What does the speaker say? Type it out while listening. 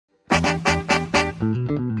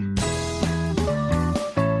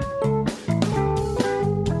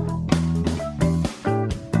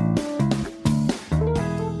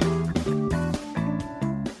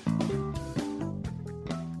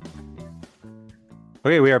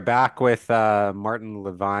Okay, we are back with Martin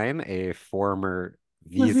Levine, a former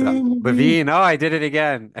Visa Levine. Levine. Oh, I did it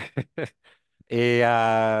again.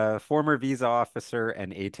 A former Visa officer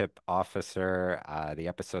and ATIP officer. The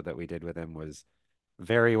episode that we did with him was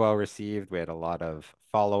very well received. We had a lot of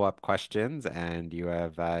follow-up questions, and you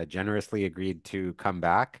have generously agreed to come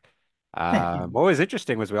back. Thank you. What was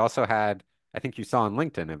interesting was we also had, I think you saw on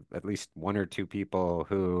LinkedIn, at least one or two people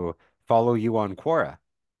who follow you on Quora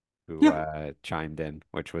who Yep, chimed in,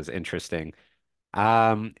 which was interesting.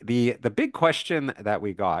 The big question that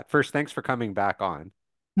we got first, thanks for coming back on.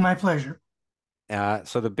 my pleasure.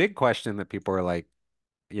 So the big question that people were like,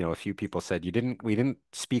 a few people said we didn't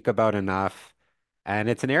speak about enough, and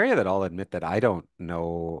it's an area that I'll admit that I don't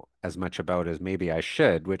know as much about as maybe I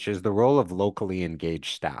should, which is the role of locally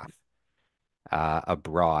engaged staff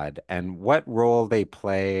abroad and what role they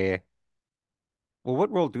play. Well,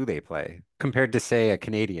 what role do they play compared to, say, a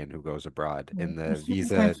Canadian who goes abroad in the There's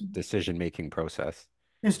different visa types of, decision-making process?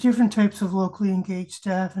 there's different types of locally engaged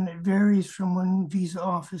staff, and it varies from one visa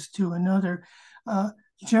office to another. Uh,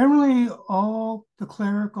 Generally, all the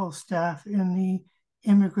clerical staff in the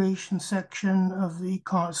immigration section of the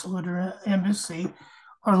consulate or embassy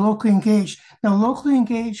are locally engaged. Now, locally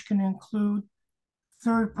engaged can include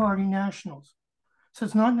third-party nationals. So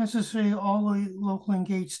it's not necessarily all the local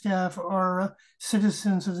engaged staff are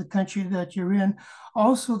citizens of the country that you're in.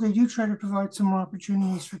 Also, they do try to provide some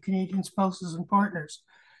opportunities for Canadian spouses and partners.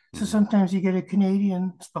 So Mhm. sometimes you get a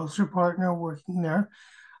Canadian spouse or partner working there.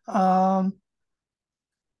 Um,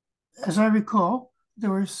 as I recall, there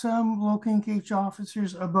were some local engaged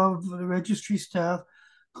officers above the registry staff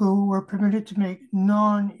who were permitted to make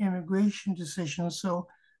non-immigration decisions, so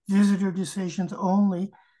visitor decisions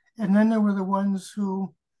only. And then there were the ones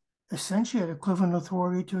who essentially had equivalent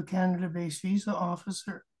authority to a Canada-based visa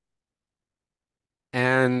officer.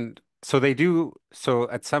 And so they do, so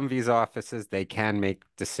at some visa offices, they can make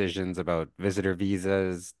decisions about visitor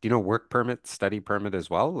visas. Do you know work permit, study permit as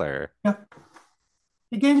well, or? Yeah,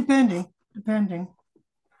 again, depending.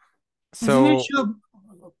 There's an So, issue,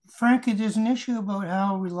 frankly, there's an issue about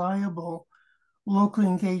how reliable locally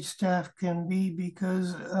engaged staff can be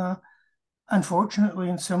because, unfortunately,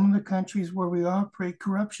 in some of the countries where we operate,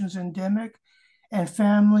 corruption is endemic, and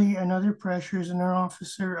family and other pressures in our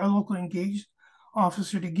officer, a local engaged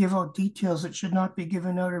officer, to give out details that should not be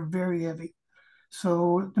given out are very heavy.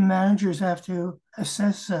 So the managers have to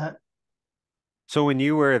assess that. so when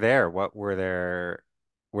you were there, what were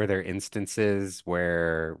there instances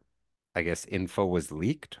where I guess info was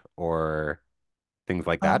leaked or things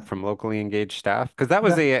like Uh, that from locally engaged staff? Because that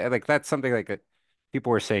was yeah, a like that's something like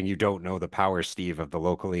people were saying you don't know the power, Steve, of the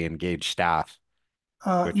locally engaged staff,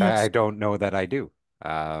 which I yes, don't know that I do.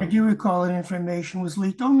 I do recall that information was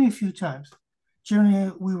leaked only a few times.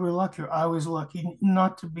 Generally, we were lucky, or I was lucky,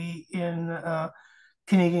 not to be in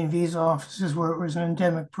Canadian visa offices where it was an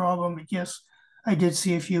endemic problem. But yes, I did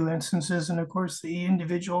see a few instances, and of course, the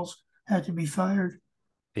individuals had to be fired.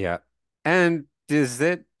 Yeah. And is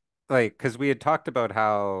it like, because we had talked about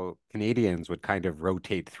how Canadians would kind of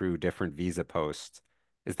rotate through different visa posts.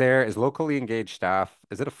 Is locally engaged staff,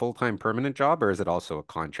 is it a full-time permanent job or is it also a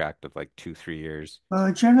contract of like 2, 3 years?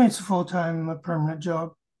 Generally, it's a full-time, permanent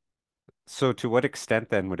job. So to what extent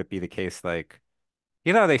then would it be the case like,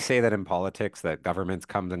 they say that in politics that governments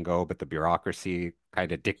come and go, but the bureaucracy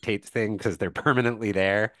kind of dictates things because they're permanently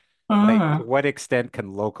there. Like, to Uh, what extent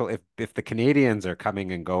can if the Canadians are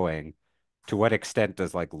coming and going, to what extent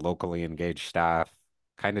does like locally engaged staff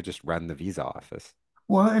kind of just run the visa office?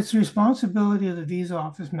 well, it's the responsibility of the visa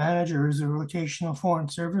office manager as a rotational foreign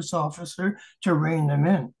service officer to rein them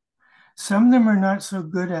in. Some of them are not so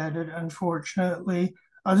good at it, unfortunately.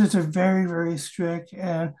 Others are very, very strict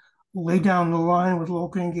and lay down the line with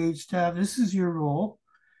local engaged staff. This is your role.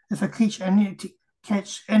 If I catch any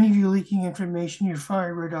of you leaking information, you're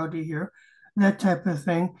fired right out of here. That type of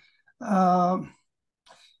thing. Uh,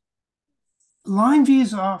 Line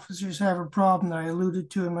visa officers have a problem that I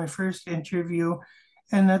alluded to in my first interview,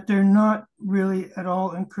 and that they're not really at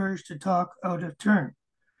all encouraged to talk out of turn.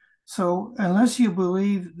 So unless you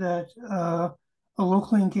believe that a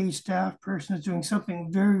locally engaged staff person is doing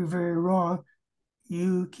something very, very wrong,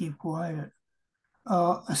 you keep quiet.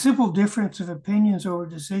 A simple difference of opinions over a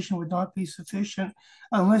decision would not be sufficient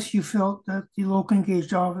unless you felt that the local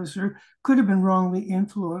engaged officer could have been wrongly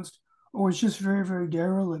influenced or was just very, very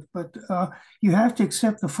derelict. But you have to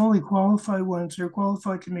accept the fully qualified ones who are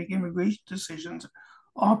qualified to make immigration decisions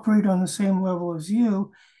operate on the same level as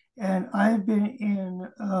you. And I've been in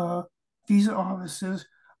visa offices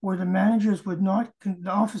where the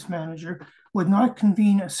office manager would not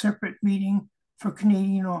convene a separate meeting for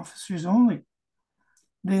Canadian officers only.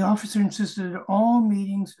 The officer insisted that all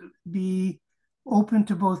meetings be open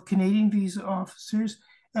to both Canadian visa officers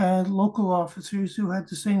and local officers who had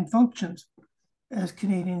the same functions as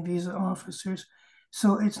Canadian visa officers.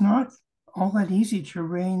 So it's not all that easy to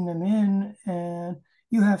rein them in, and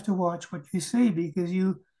you have to watch what you say because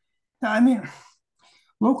I mean,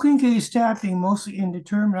 local engaged staff being mostly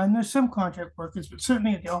indeterminate, and there's some contract workers, but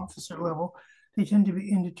certainly at the officer level, they tend to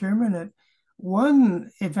be indeterminate.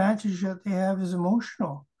 One advantage that they have is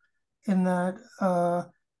emotional, in that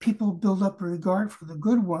people build up a regard for the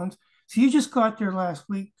good ones. So you just got there last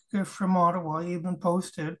week from Ottawa, you've been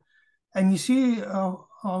posted, and you see a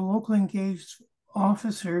local engaged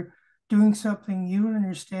officer doing something you don't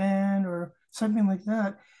understand or something like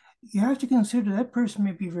that, you have to consider that person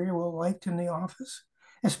may be very well liked in the office,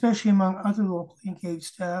 especially among other locally engaged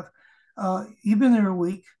staff. You've been there a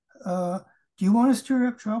week. Do you want to stir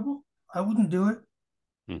up trouble? I wouldn't do it.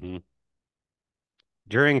 Hmm.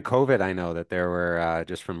 During COVID, I know that there were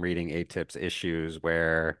just from reading ATIP's issues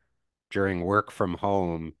where during work from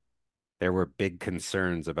home, there were big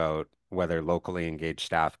concerns about whether locally engaged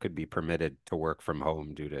staff could be permitted to work from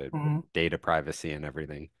home due to Mhm. data privacy and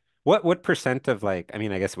everything. What percent of like, I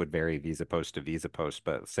mean, I guess it would vary visa post to visa post,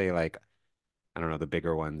 but say like, I don't know, the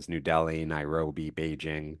bigger ones, New Delhi, Nairobi,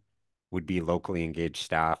 Beijing, would be locally engaged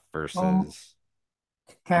staff Um, versus Canadians.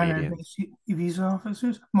 Canada-based visa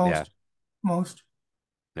officers, Yeah, most.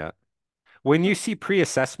 yeah. When you see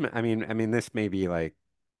pre-assessment, I mean, this may be like,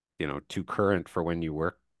 too current for when you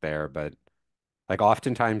work there, but like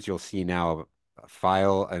oftentimes you'll see now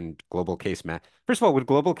file and global case man. First of all, would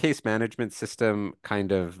global case management system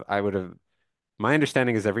kind of, I would have, my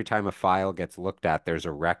understanding is every time a file gets looked at, there's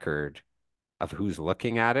a record of who's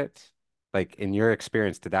looking at it. Like in your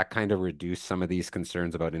experience, did that kind of reduce some of these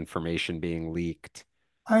concerns about information being leaked?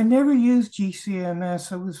 I never used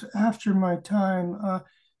GCMS. It was after my time.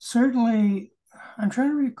 Certainly, I'm trying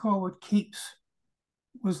to recall what CAPES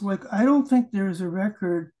was like. I don't think there's a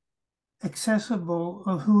record accessible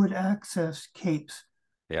of who had accessed CAPES.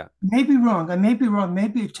 Yeah. Maybe wrong. I may be wrong.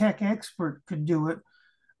 Maybe a tech expert could do it,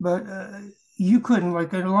 but you couldn't.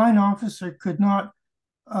 Like a line officer could not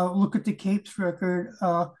look at the Capes record.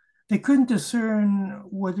 They couldn't discern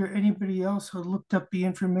whether anybody else had looked up the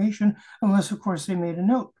information, unless, of course, they made a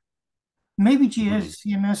note. Maybe Mhm.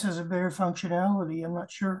 GSCMS has a better functionality. I'm not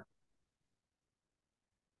sure.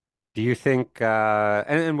 Do you think,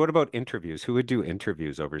 and what about interviews? Who would do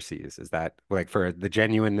interviews overseas? Is that like for the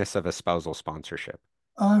genuineness of a spousal sponsorship?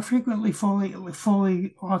 Frequently,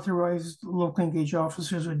 fully authorized local engaged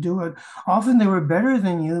officers would do it. Often they were better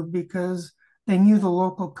than you because they knew the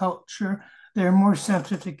local culture. They're more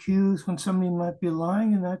sensitive to cues when somebody might be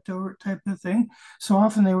lying and that type of thing. So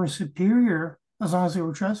often they were superior as long as they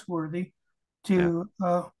were trustworthy Yeah.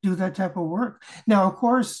 to do that type of work. Now, of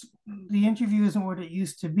course, the interview isn't what it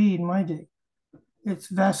used to be in my day. It's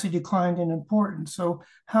vastly declined in importance. So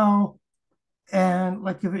how and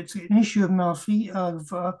like if it's an issue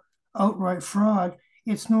of outright fraud,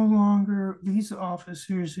 it's no longer visa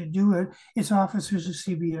officers who do it; it's officers of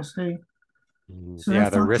CBSA. Mhm. So Yeah,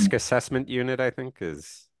 that the function, risk assessment unit, I think,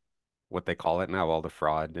 is what they call it now, all the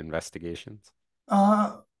fraud investigations.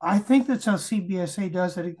 I think that's how CBSA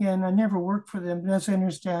does it. Again, I never worked for them, but as I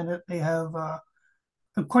understand it, they have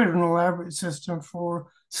quite an elaborate system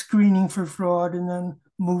for screening for fraud and then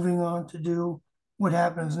moving on to do what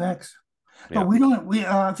happens next. But Yeah. we don't. We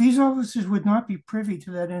visa officers would not be privy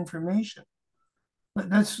to that information. But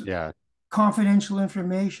that's Yeah. confidential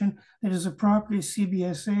information that is a property of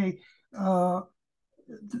CBSA. Uh,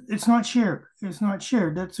 it's not shared. It's not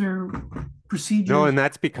shared. That's their No, procedures. and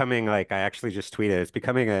that's becoming like I actually just tweeted, it's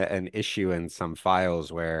becoming an issue in some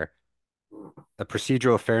files where a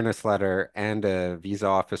procedural fairness letter and a visa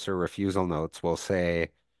officer refusal notes will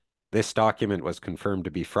say this document was confirmed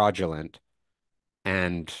to be fraudulent,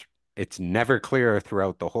 and it's never clear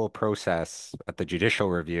throughout the whole process at the judicial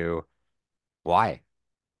review why.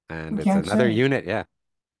 We And it's can't another say. unit, yeah.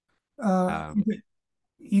 Uh, Um,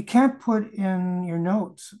 you can't put in your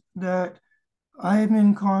notes that I'm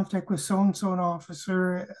in contact with so and so an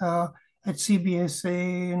officer at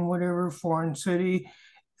CBSA in whatever foreign city.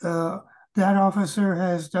 Uh, that officer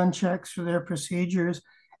has done checks for their procedures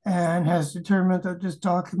and has determined that this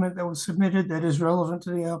document that was submitted that is relevant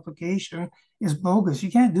to the application is bogus.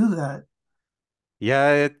 You can't do that.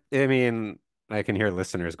 yeah, I mean, I can hear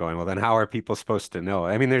listeners going, well, then how are people supposed to know?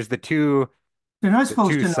 I mean, there's They're not the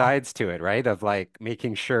supposed two to know. sides to it, right? Of like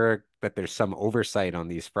making sure that there's some oversight on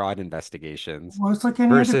these fraud investigations Well, it's like any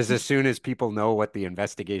other, versus as soon as people know what the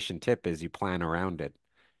investigation tip is, you plan around it.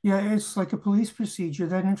 yeah, it's like a police procedure.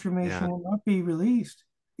 That information Yeah. will not be released.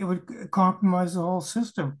 it would compromise the whole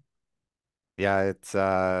system. Yeah, it's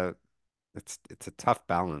a tough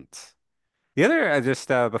balance. The other, just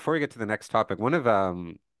before we get to the next topic, one of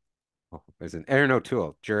was it Aaron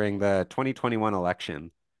O'Toole during the 2021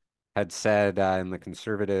 election had said in the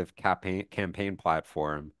conservative campaign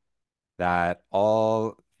platform that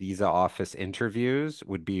all visa office interviews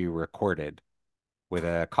would be recorded with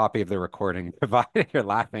a copy of the recording provided. You're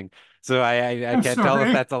laughing. So I I'm can't tell if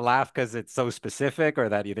sorry. that's a laugh because it's so specific or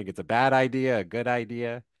that you think it's a bad idea, a good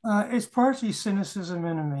idea. It's partly cynicism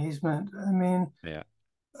and amazement. Yeah.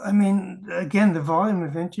 Again, the volume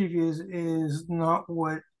of interviews is not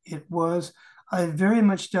what it was. I very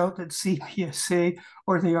much doubt that CPSA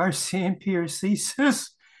or the RCMP or CSIS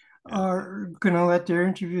Yeah. are going to let their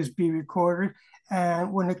interviews be recorded.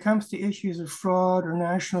 And when it comes to issues of fraud or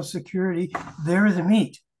national security, they're the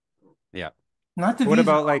meat, Yeah. not the What visa.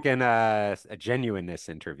 about like in a genuineness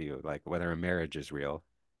interview, like whether a marriage is real?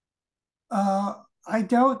 Uh, I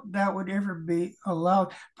doubt that would ever be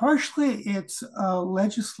allowed. Partially, it's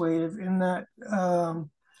legislative in that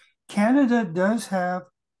Canada does have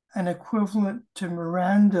an equivalent to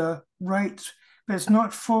Miranda rights, but it's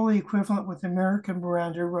not fully equivalent with American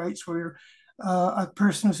Miranda rights, where a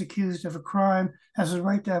person who's accused of a crime has a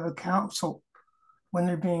right to have a counsel when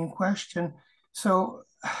they're being questioned. So,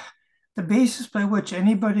 the basis by which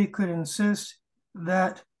anybody could insist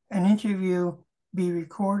that an interview be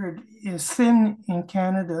recorded is thin in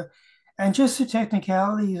Canada. And just the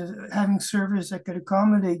technicalities of having servers that could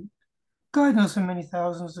accommodate God knows how many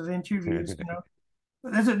thousands of interviews,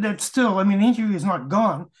 that's still, the interview is not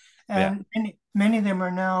gone. Yeah. And many of them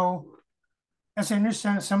are now, as I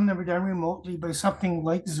understand it, some of them are done remotely by something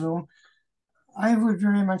like Zoom. I would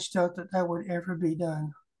very much doubt that that would ever be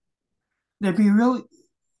done. There'd be really,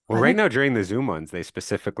 Well, I right think, now during the Zoom ones, they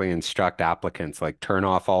specifically instruct applicants like turn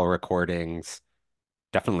off all recordings,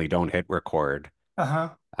 definitely don't hit record. uh-huh.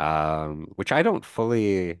 Which I don't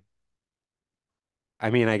fully, I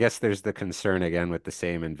mean, I guess there's the concern again with the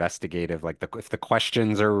same investigative, like if the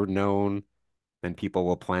questions are known, then people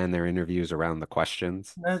will plan their interviews around the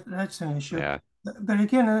questions. That's an issue. Yeah. But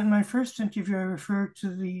again, in my first interview, I referred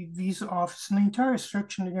to the visa office and the entire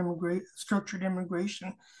structured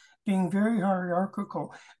immigration being very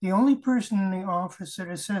hierarchical. The only person in the office that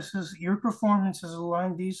assesses your performance as a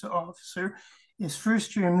line visa officer is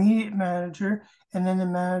first your immediate manager and then the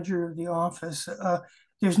manager of the office.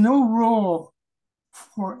 There's no role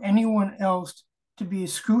for anyone else to be a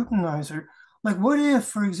scrutinizer. Like, what if,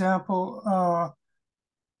 for example,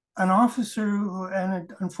 an officer who, and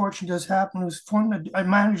it unfortunately does happen, who's formed a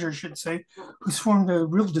manager, should say, who's formed a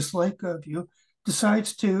real dislike of you,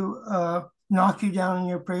 decides to knock you down in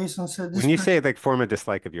your praise and said, this When you person, say like form a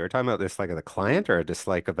dislike of you, are you talking about dislike of the client or a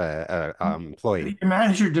dislike of a employee? your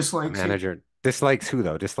manager A dislikes you, manager dislikes who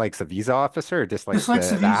though? Dislikes the visa officer or dislikes dislikes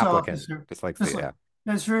the the visa applicant? officer. Dislikes the, Dislike. yeah.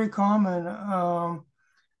 That's very common.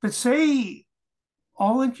 But say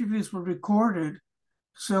all interviews were recorded,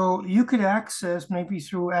 so you could access, maybe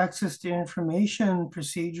through access to information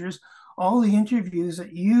procedures, all the interviews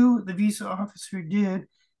that you, the visa officer, did.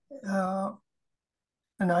 Uh,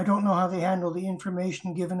 and I don't know how they handle the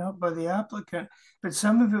information given out by the applicant, but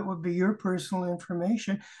some of it would be your personal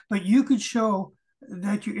information. But you could show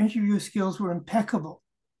that your interview skills were impeccable,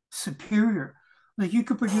 superior. Like you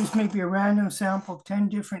could produce maybe a random sample of 10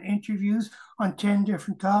 different interviews on 10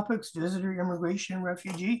 different topics, visitor, immigration,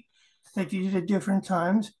 refugee, that you did at different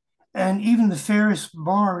times. And even the fairest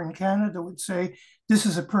bar in Canada would say, this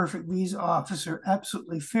is a perfect visa officer,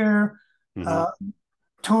 absolutely fair, Hmm. uh,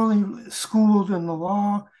 totally schooled in the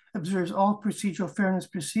law, observes all procedural fairness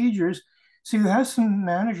procedures. So you have some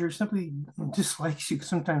manager simply dislikes you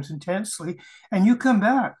sometimes intensely, and you come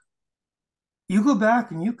back. You go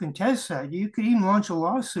back and you contest that. You could even launch a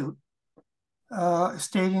lawsuit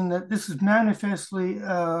stating that this is manifestly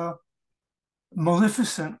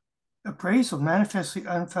maleficent appraisal, manifestly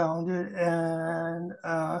unfounded and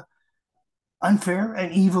unfair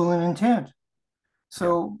and evil in intent. Yeah.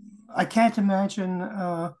 So I can't imagine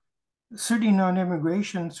certainly not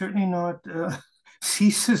immigration, certainly not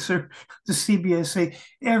CSIS or the CBSA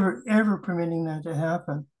ever permitting that to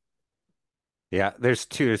happen. Yeah, there's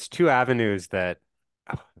two avenues that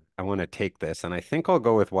I want to take this, and I think I'll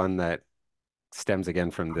go with one that stems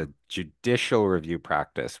again from the judicial review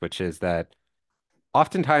practice, which is that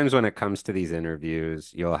oftentimes when it comes to these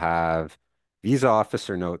interviews, you'll have visa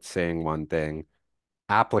officer notes saying one thing,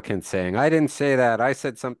 applicants saying, I didn't say that, I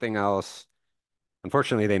said something else.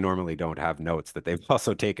 Unfortunately, they normally don't have notes that they've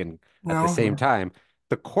also taken at the No, same no, time.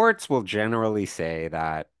 The courts will generally say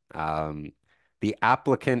that the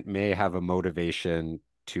applicant may have a motivation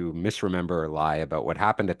to misremember or lie about what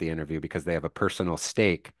happened at the interview because they have a personal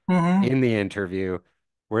stake Mm-hmm. in the interview,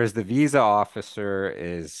 whereas the visa officer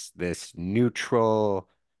is this neutral,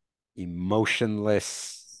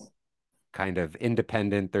 emotionless, kind of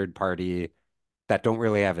independent third party that don't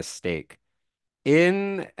really have a stake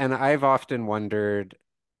and I've often wondered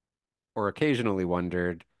or occasionally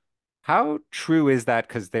wondered how true is that?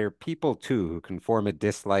 Because they're people too who can form a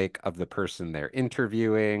dislike of the person they're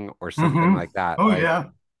interviewing or something Mm-hmm. like that. Oh Like, yeah.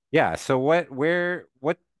 yeah. So what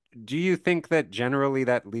do you think that generally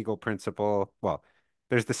that legal principle, well,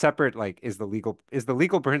 there's the separate, like, is the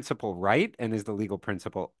legal principle right and is the legal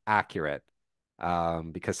principle accurate?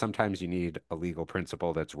 Because sometimes you need a legal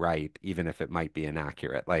principle that's right, even if it might be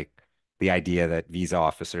inaccurate. Like the idea that visa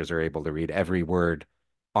officers are able to read every word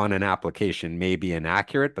on an application may be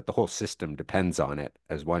inaccurate, but the whole system depends on it,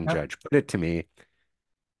 as one Yeah. judge put it to me.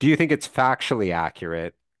 Do you think it's factually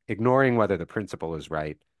accurate, ignoring whether the principle is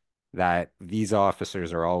right, that these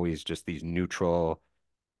officers are always just these neutral,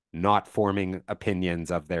 not forming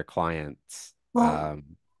opinions of their clients? Well,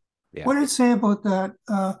 Yeah, what I'd say about that,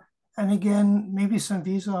 and again, maybe some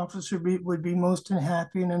visa officer would be most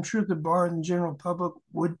unhappy, and I'm sure the bar and the general public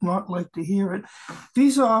would not like to hear it.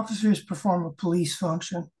 Visa officers perform a police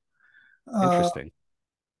function. Uh, interesting.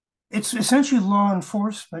 it's essentially law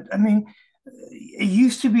enforcement. I mean, it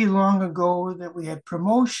used to be long ago that we had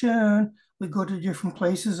promotion. We go to different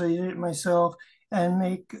places. I did it myself and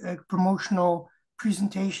make promotional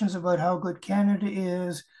presentations about how good Canada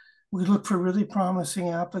is. We look for really promising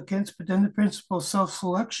applicants, but then the principle of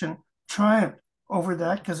self-selection triumphed over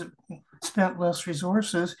that because it spent less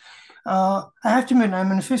resources. I have to admit,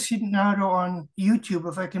 I'm an aficionado on YouTube,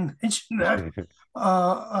 if I can mention that,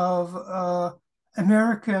 of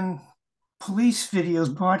American police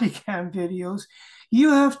videos, body cam videos.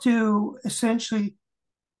 You have to essentially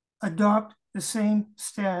adopt the same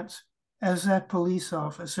stance as that police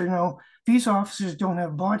officer. Now, these officers don't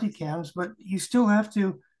have body cams, but you still have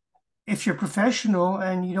to, if you're professional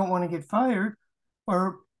and you don't want to get fired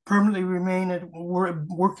or permanently remain at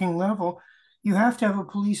working level, you have to have a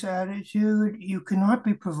police attitude. You cannot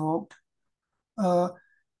be provoked. Uh,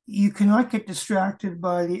 you cannot get distracted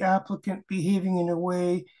by the applicant behaving in a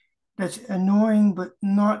way that's annoying but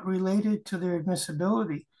not related to their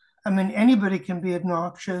admissibility. I mean, anybody can be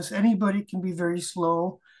obnoxious, anybody can be very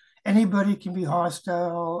slow, anybody can be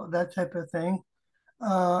hostile, that type of thing.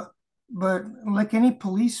 Uh, but like any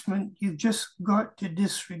policeman, you've just got to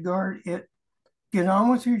disregard it, get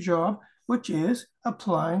on with your job, which is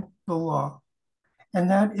applying the law. And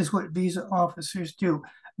that is what visa officers do.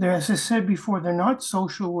 They're, as I said before, they're not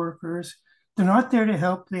social workers. They're not there to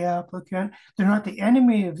help the applicant. They're not the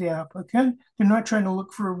enemy of the applicant. They're not trying to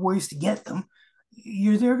look for ways to get them.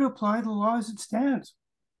 You're there to apply the law as it stands.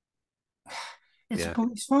 It's a Yeah.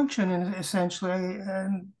 police function, and essentially,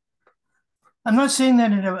 and I'm not saying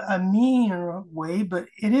that in a mean way, but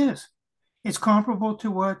it is. It's comparable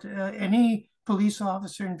to what any police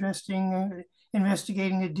officer investigating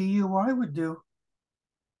a DUI would do.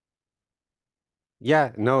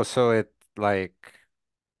 Yeah, no, so it like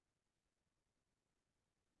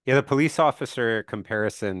yeah, the police officer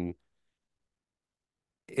comparison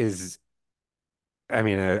is I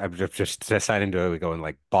mean, I'm just deciding to go in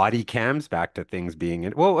like body cams back to things being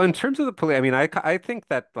in. Well, in terms of the police, I mean, I think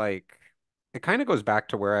that like it kind of goes back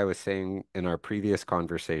to where I was saying in our previous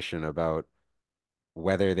conversation about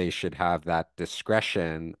whether they should have that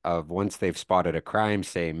discretion of once they've spotted a crime,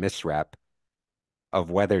 say misrep, of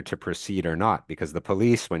whether to proceed or not. Because the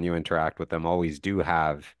police, when you interact with them, always do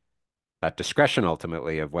have that discretion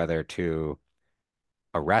ultimately of whether to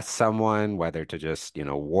arrest someone, whether to just,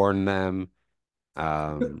 warn them.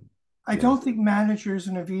 Um, I yeah. don't think managers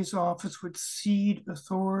in a visa office would cede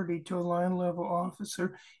authority to a line level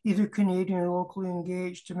officer, either Canadian or locally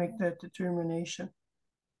engaged, to make that determination.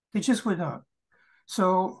 They just would not.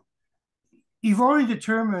 So you've already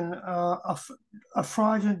determined a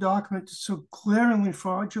fraudulent document so glaringly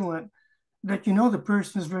fraudulent that you know the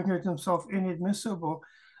person has rendered themselves inadmissible.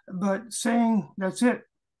 But saying that's it,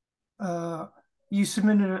 uh, you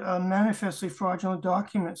submitted a manifestly fraudulent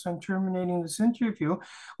document, so I'm terminating this interview.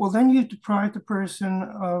 Well, then you deprive the person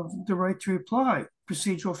of the right to reply,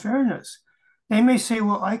 procedural fairness. They may say,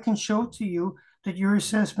 well, I can show to you that your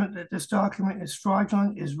assessment that this document is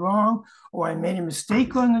fraudulent is wrong, or I made a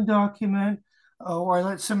mistake on the document, or I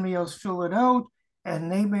let somebody else fill it out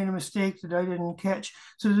and they made a mistake that I didn't catch.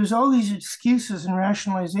 So there's all these excuses and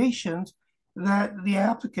rationalizations that the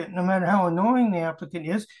applicant, no matter how annoying the applicant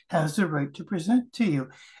is, has the right to present to you.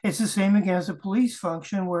 It's the same again as a police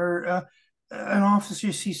function where an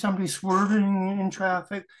officer sees somebody swerving in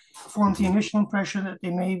traffic, forms the Hmm. initial impression that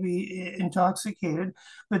they may be intoxicated,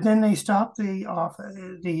 but then they stop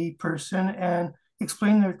the person and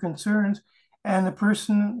explain their concerns, and the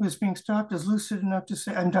person who's being stopped is lucid enough to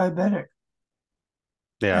say, "I'm diabetic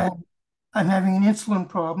Yeah. and I'm having an insulin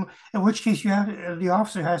problem." In which case, the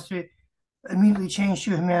officer has to immediately change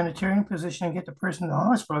to a humanitarian position and get the person to the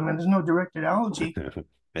hospital. I mean, there's no direct analogy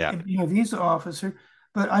Yeah. in being a visa officer,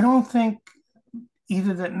 but I don't think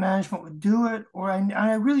either that management would do it, or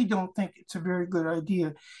I really don't think it's a very good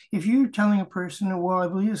idea. If you're telling a person, well, I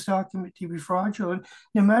believe this document to be fraudulent,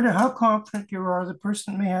 no matter how confident you are, the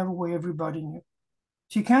person may have a way of rebutting you.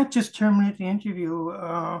 So you can't just terminate the interview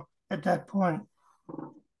at that point.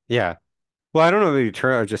 Yeah. Well, I don't know if you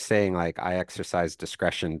turn or just saying like I exercise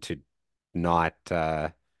discretion to not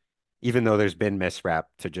even though there's been misrep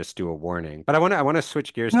to just do a warning. But I want to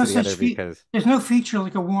switch gears No to the such other fe- because there's no feature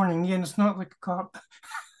like a warning. Again, it's not like a cop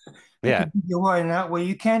that yeah. could be DUI in that way.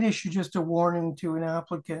 You can't issue just a warning to an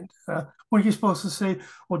applicant. What are you supposed to say?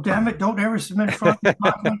 Well, damn it, don't ever submit a fraudulent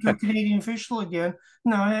document to a Canadian official again.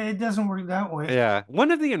 No, it doesn't work that way. Yeah. One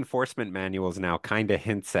of the enforcement manuals now kind of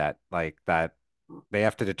hints at like that they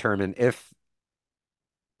have to determine if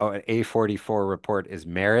an A44 report is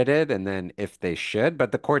merited and then if they should.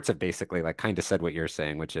 But the courts have basically like kind of said what you're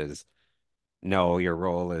saying, which is no, your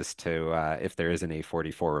role is to if there is an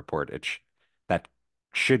A44 report, that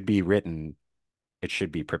should be written, it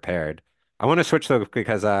should be prepared. I want to switch though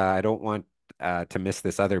because I don't want to miss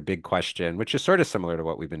this other big question, which is sort of similar to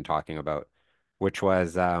what we've been talking about, which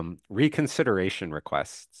was reconsideration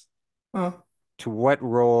requests. Uh, What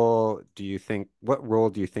role do you think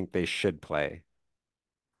they should play?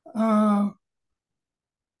 uh,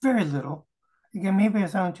 very little. Again, maybe I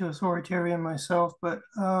sound too authoritarian myself, but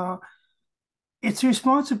it's the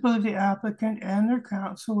responsibility of the applicant and their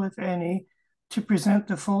counsel, if any, to present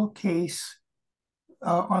the full case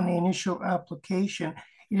on the initial application.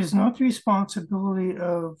 It is not the responsibility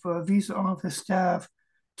of visa office staff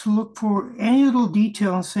to look for any little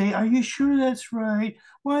detail and say, "Are you sure that's right?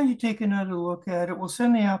 Why don't you take another look at it? We'll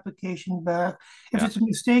send the application back. If Yeah. it's a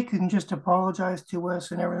mistake, you can just apologize to us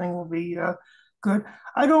and everything will be good."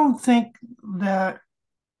 I don't think that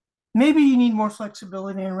maybe you need more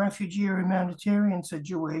flexibility in a refugee or humanitarian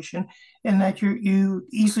situation, and that you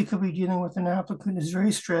easily could be dealing with an applicant who's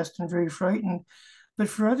very stressed and very frightened. But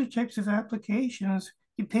for other types of applications,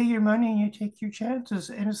 you pay your money and you take your chances.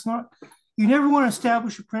 And it's not, you never want to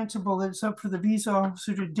establish a principle that it's up for the visa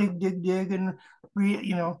officer to dig, and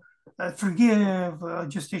forgive,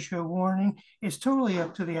 just issue a warning. It's totally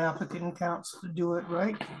up to the applicant and counsel to do it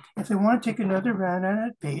right. If they want to take another round at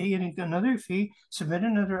it, pay another fee, submit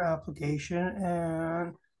another application,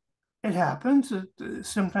 and it happens.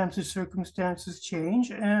 Sometimes the circumstances change,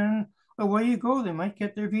 and away you go. They might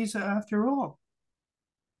get their visa after all.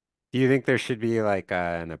 Do you think there should be like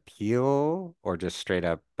an appeal or just straight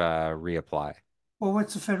up reapply? Well,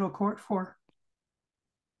 what's the federal court for?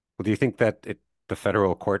 Well, do you think that the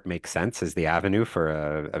federal court makes sense as the avenue for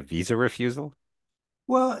a visa refusal?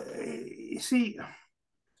 Well, see,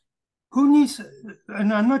 who needs,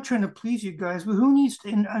 and I'm not trying to please you guys, but who needs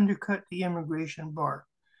to undercut the immigration bar?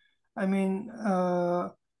 I mean,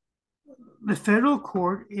 the federal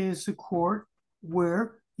court is the court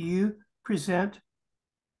where you present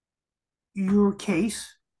your case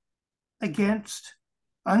against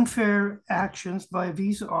unfair actions by a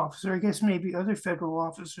visa officer. I guess maybe other federal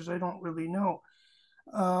officers, I don't really know.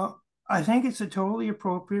 Uh, I think it's a totally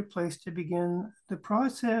appropriate place to begin the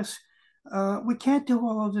process. We can't do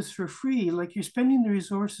all of this for free. Like you're spending the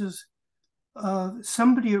resources of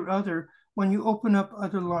somebody or other when you open up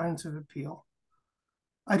other lines of appeal.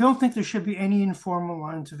 I don't think there should be any informal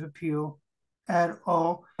lines of appeal at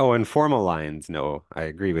all. Oh, informal lines, no, I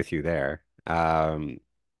agree with you there.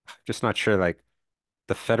 Just not sure like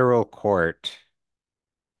the federal court.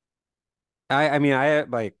 I mean I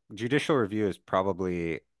like judicial review is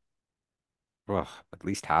probably well, at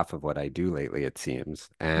least half of what I do lately, it seems.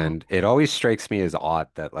 Mm. And it always strikes me as odd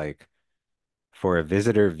that like for a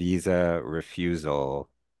visitor visa refusal,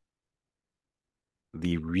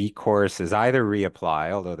 the recourse is either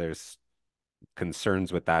reapply, although there's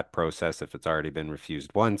concerns with that process if it's already been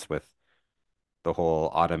refused once with the whole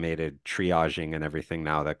automated triaging and everything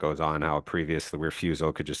now that goes on, how a previous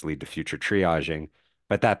refusal could just lead to future triaging,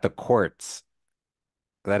 but that the courts,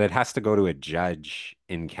 that it has to go to a judge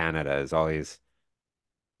in Canada is always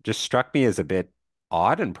just struck me as a bit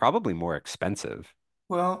odd and probably more expensive.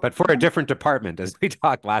 Well, But for a different department, as we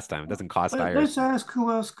talked last time, it doesn't cost let's IRC. ask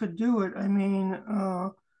who else could do it. I mean,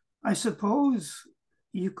 I suppose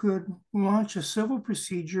you could launch a civil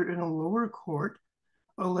procedure in a lower court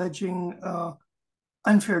alleging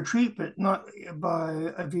unfair treatment, not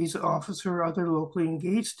by a visa officer or other locally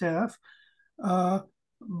engaged staff. Uh,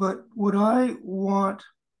 but would I want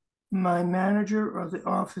my manager or the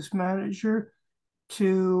office manager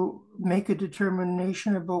to make a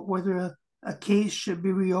determination about whether a case should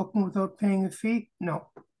be reopened without paying a fee? No,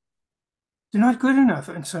 they're not good enough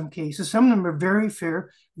in some cases. Some of them are very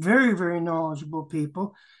fair, very, very knowledgeable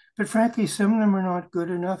people, but frankly, some of them are not good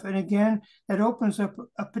enough. And again, that opens up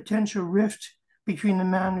a potential rift between the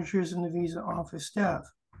managers and the visa office staff.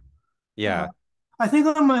 Uh, Yeah. I think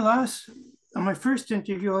on my first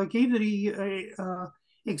interview, I gave the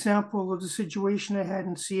example of the situation I had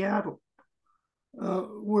in Seattle,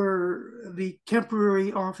 where the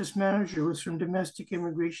temporary office manager was from domestic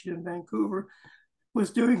immigration in Vancouver,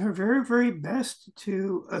 was doing her very, very best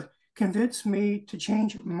to convince me to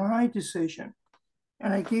change my decision.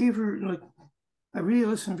 And I gave her, like, I really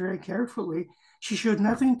listened very carefully. She showed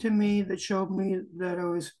nothing to me that showed me that I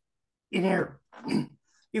was in error.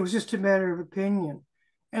 It was just a matter of opinion.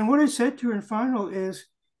 And what I said to her in final is,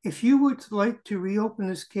 if you would like to reopen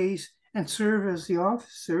this case and serve as the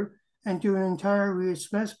officer and do an entire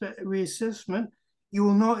reassessment, you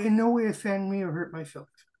will not in no way offend me or hurt my feelings.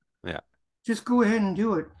 Yeah. Just go ahead and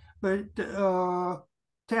do it. But to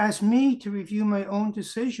ask me to review my own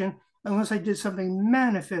decision, unless I did something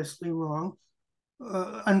manifestly wrong,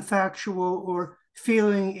 unfactual, or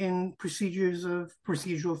failing in procedures of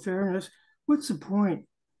procedural fairness, what's the point?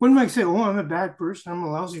 When I say, oh, I'm a bad person, I'm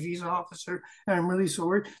a lousy visa officer, and I'm really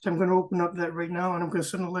sorry, so I'm going to open up that right now and I'm going to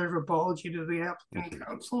send a letter of apology to the applicant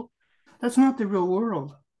council? That's not the real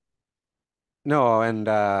world. No, and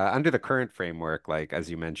under the current framework, like as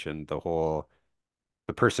you mentioned,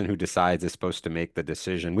 the person who decides is supposed to make the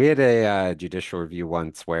decision. We had a judicial review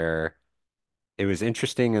once where it was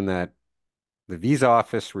interesting in that the visa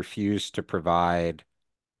office refused to provide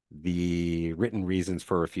the written reasons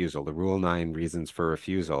for refusal, the Rule 9 reasons for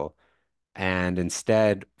refusal, and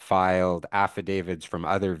instead filed affidavits from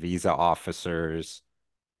other visa officers,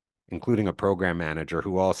 including a program manager,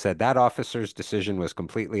 who all said that officer's decision was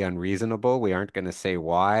completely unreasonable. We aren't going to say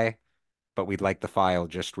why, but we'd like the file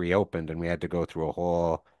just reopened. And we had to go through a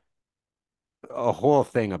whole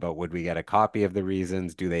thing about would we get a copy of the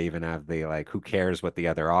reasons? Do they even have the like, who cares what the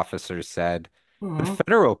other officers said? But Uh-huh.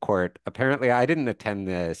 federal court, apparently, I didn't attend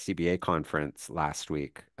the CBA conference last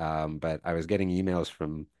week, but I was getting emails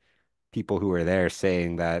from people who were there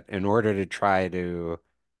saying that in order to try to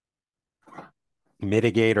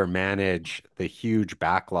mitigate or manage the huge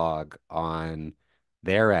backlog on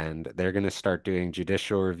their end, they're going to start doing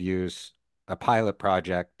judicial reviews, a pilot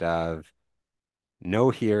project of no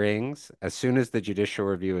hearings. As soon as the judicial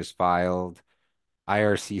review is filed,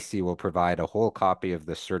 IRCC will provide a whole copy of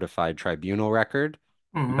the certified tribunal record.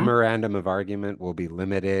 Uh-huh. Memorandum of argument will be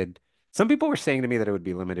limited. Some people were saying to me that it would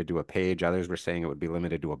be limited to a page. Others were saying it would be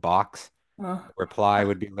limited to a box. Uh, Reply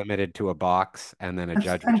would be limited to a box, and then a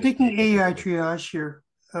judge would I'm just thinking make a AI decision. triage here,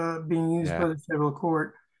 being used Yeah. by the federal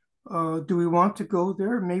court. Do we want to go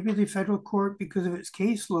there? Maybe the federal court, because of its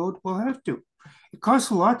caseload, will have to. It costs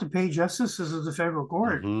a lot to pay justices of the federal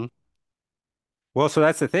court. Hmm. Well, so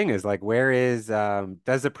that's the thing is like,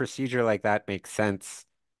 does a procedure like that make sense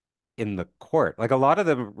in the court? Like a lot of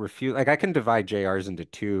them refuse, like I can divide JRs into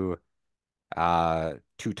two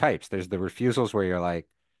types. There's the refusals where you're like,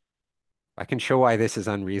 I can show why this is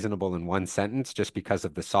unreasonable in one sentence just because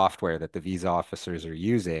of the software that the visa officers are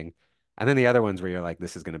using. And then the other ones where you're like,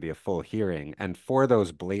 this is going to be a full hearing. And for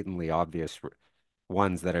those blatantly obvious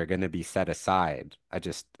ones that are going to be set aside, I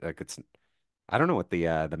just like I don't know what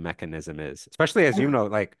the mechanism is, especially as you know,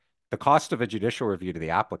 like the cost of a judicial review to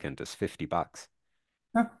the applicant is $50.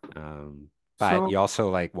 But So, you also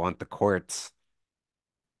like want the courts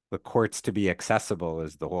to be accessible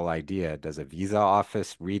is the whole idea. Does a visa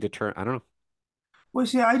office redetermine? I don't know. well,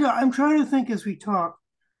 see, I'm trying to think as we talk,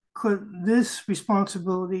 could this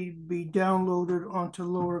responsibility be downloaded onto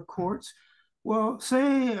lower courts? Well,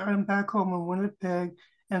 say I'm back home in Winnipeg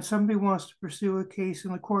and somebody wants to pursue a case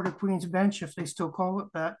in the Court of Queen's Bench, if they still call it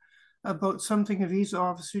that, about something a visa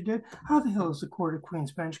officer did. How the hell is the Court of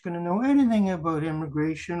Queen's Bench going to know anything about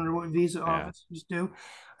immigration or what visa Yeah. officers do?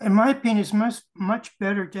 In my opinion, it's much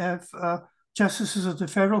better to have justices of the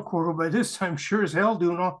federal court, who by this time sure as hell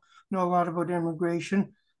do know a lot about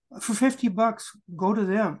immigration. For $50, go to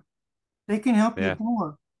them. They can help you Yeah.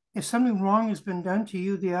 more. If something wrong has been done to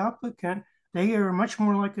you, the applicant, they are much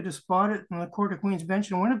more likely to spot it than the Court of Queen's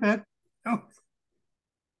Bench in Winnipeg. Oh,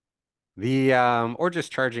 Or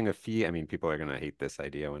just charging a fee. I mean, people are gonna hate this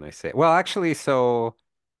idea when I say, well, actually, so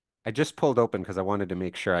I just pulled open because I wanted to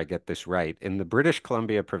make sure I get this right. In the British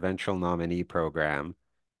Columbia Provincial Nominee Program,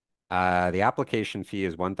 the application fee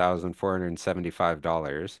is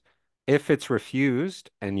 $1,475. If it's refused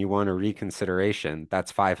and you want a reconsideration,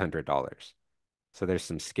 that's $500. So there's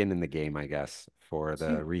some skin in the game, I guess, for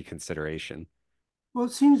the See, reconsideration. well,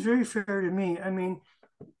 it seems very fair to me. I mean,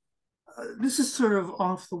 this is sort of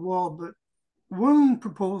off the wall, but one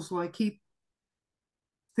proposal I keep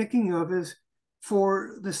thinking of is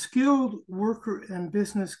for the skilled worker and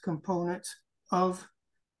business components of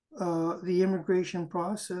the immigration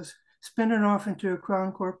process, spin it off into a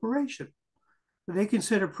crown corporation. They can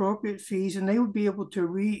set appropriate fees and they would be able to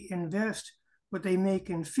reinvest what they make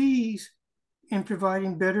in fees in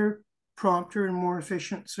providing better, prompter, and more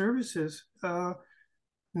efficient services.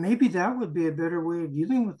 Maybe that would be a better way of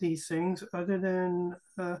dealing with these things rather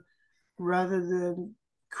than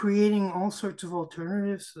creating all sorts of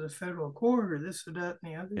alternatives to the federal court or this or that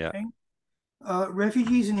and the other Yeah. thing.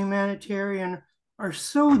 Refugees and humanitarian are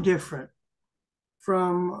so different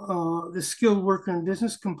from the skilled worker and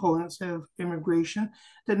business components of immigration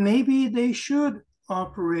that maybe they should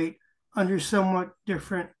operate under somewhat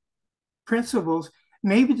different principles.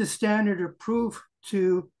 Maybe the standard of proof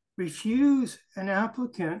to refuse an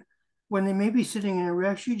applicant when they may be sitting in a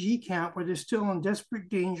refugee camp where they're still in desperate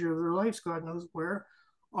danger of their lives, God knows where,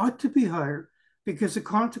 ought to be higher because the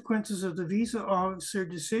consequences of the visa officer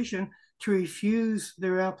decision to refuse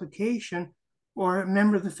their application or a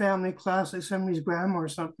member of the family class, like somebody's grandma or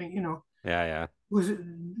something, Yeah, yeah. was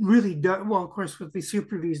really well. Of course, with the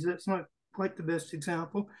super visa, that's not quite the best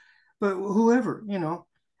example, but whoever,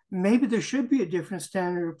 maybe there should be a different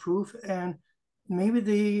standard of proof, and maybe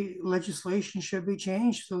the legislation should be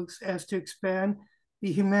changed so as to expand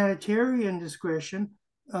the humanitarian discretion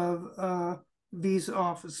of visa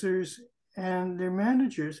officers and their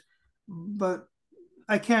managers. But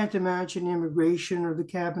I can't imagine immigration or the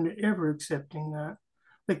cabinet ever accepting that.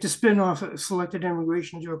 Like to spin off a selected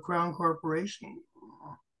immigration to a crown corporation.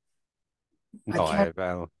 I No, can't.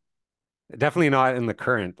 well, definitely not in the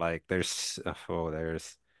current. Like, there's,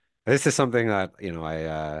 this is something that,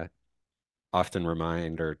 I often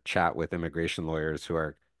remind or chat with immigration lawyers who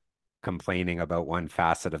are complaining about one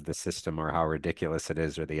facet of the system or how ridiculous it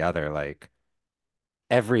is or the other. Like,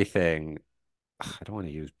 everything, I don't want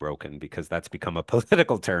to use broken because that's become a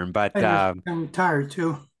political term, but I'm tired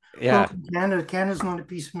too. yeah, Broken Canada. Canada's not a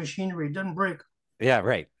piece of machinery. It doesn't break. yeah,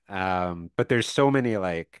 right. But there's so many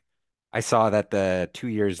like I saw that the 2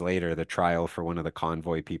 years later, the trial for one of the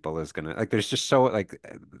convoy people is gonna like there's just so like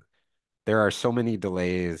there are so many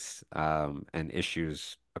delays and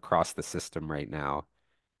issues across the system right now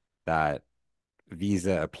that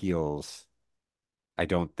visa appeals I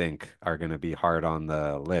don't think are going to be hard on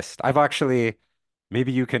the list. I've actually,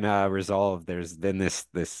 maybe you can resolve. There's been this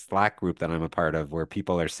Slack group that I'm a part of where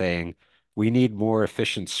people are saying we need more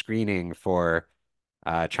efficient screening for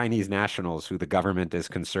Chinese nationals who the government is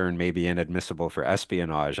concerned may be inadmissible for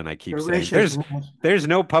espionage. And I keep They're saying racist. there's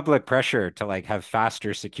no public pressure to like have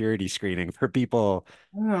faster security screening for people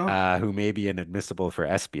I don't know. who may be inadmissible for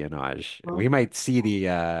espionage. We Well, might see the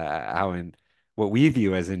how in what we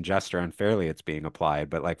view as unjust or unfairly it's being applied,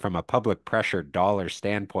 but like from a public pressure dollar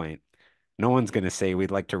standpoint, no one's going to say we'd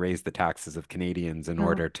like to raise the taxes of Canadians in no.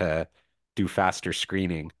 order to do faster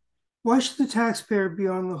screening. Why should the taxpayer be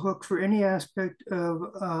on the hook for any aspect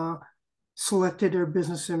of selected or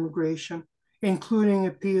business immigration, including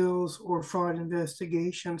appeals or fraud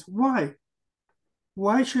investigations? Why?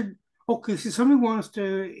 Why should okay, so somebody wants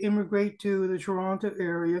to immigrate to the Toronto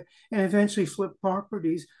area and eventually flip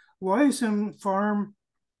properties. Why is some farm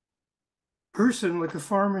person, like a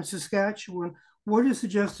farmer in Saskatchewan, what is the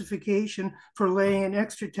justification for laying an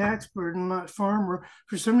extra tax burden on that farmer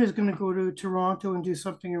for somebody who's going to go to Toronto and do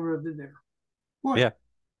something or other there? What? Yeah.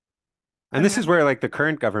 I And mean, this is where like the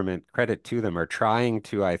current government, credit to them, are trying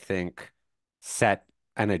to, I think, set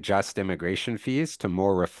and adjust immigration fees to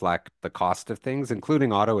more reflect the cost of things,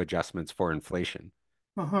 including auto adjustments for inflation.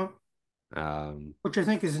 uh-huh. Um, Which I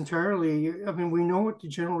think is entirely, I mean, we know what the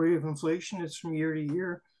general rate of inflation is from year to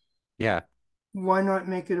year. yeah. Why not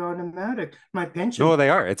make it automatic? My pension, No, they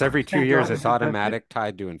are. It's every two thank years. God, It's is affected. automatic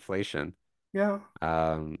tied to inflation. Yeah.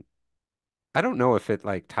 Um, I don't know if it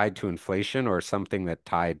like tied to inflation or something that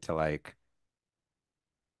tied to like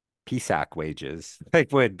PSAC wages,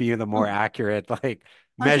 like would be the more accurate like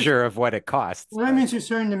I just, measure of what it costs. well, that But means you're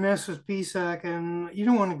starting to mess with PSAC and you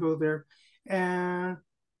don't want to go there. And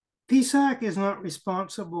PSAC is not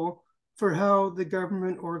responsible for how the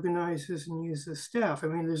government organizes and uses staff. I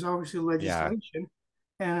mean, there's obviously yeah, legislation.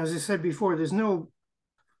 And as I said before, there's no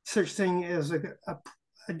such thing as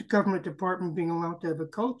a government department being allowed to have a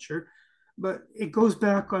culture, but it goes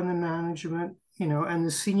back on the management, and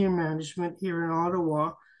the senior management here in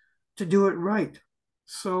Ottawa to do it right.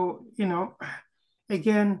 So,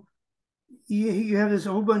 again, you have this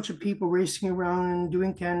whole bunch of people racing around and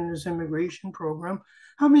doing Canada's immigration program.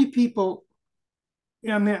 How many people,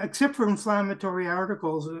 I mean, except for inflammatory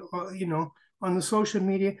articles, on the social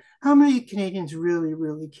media, how many Canadians really,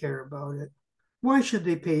 really care about it? Why should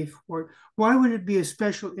they pay for it? Why would it be a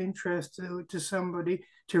special interest to somebody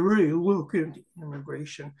to really look into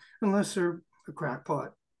immigration unless they're a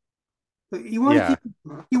crackpot? But Yeah.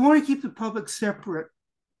 you want to keep the public separate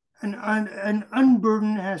and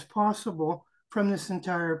unburdened as possible from this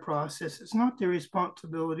entire process. It's not their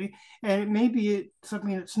responsibility, and it may be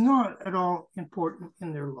something that's not at all important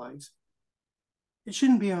in their lives. It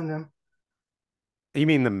shouldn't be on them. You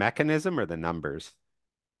mean the mechanism or the numbers?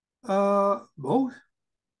 Both.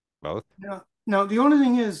 Both? Now, the only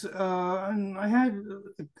thing is, and I had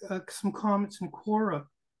some comments in Quora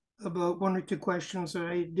about one or two questions that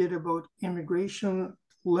I did about immigration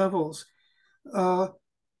levels. Uh,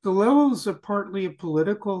 the levels are partly a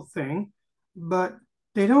political thing, but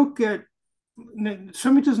they don't get,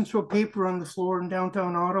 somebody doesn't throw paper on the floor in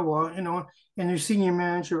downtown Ottawa, in their senior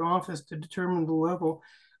manager office to determine the level.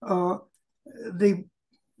 Uh, the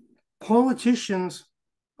politicians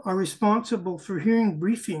are responsible for hearing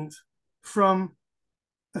briefings from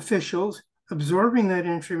officials, absorbing that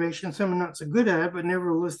information. Some are not so good at it, but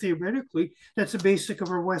nevertheless, theoretically, that's the basic of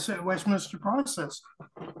our Westminster process.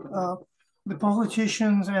 Uh, the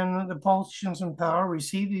politicians in power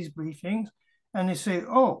receive these briefings, and they say,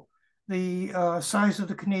 "Oh, the size of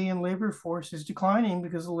the Canadian labor force is declining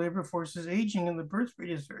because the labor force is aging and the birth rate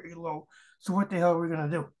is very low. So what the hell are we going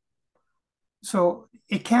to do?" So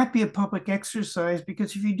it can't be a public exercise,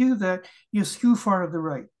 because if you do that, you skew far to the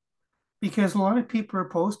right. Because a lot of people are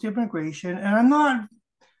opposed to immigration, and I'm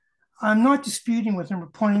not disputing with them or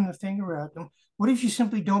pointing the finger at them. What if you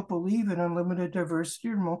simply don't believe in unlimited diversity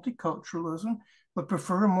or multiculturalism, but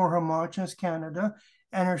prefer a more homogenous Canada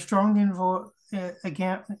and are strongly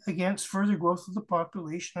against further growth of the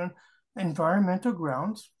population on environmental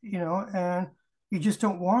grounds, and you just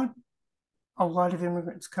don't want a lot of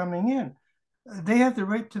immigrants coming in? They have the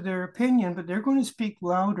right to their opinion, but they're going to speak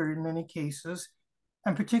louder in many cases,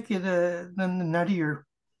 and particularly than the nuttier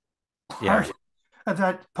Yeah. part of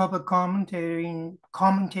that public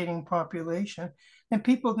commentating population. And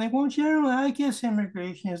people think, well, generally, I guess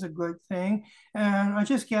immigration is a good thing. And I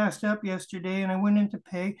just gassed up yesterday and I went in to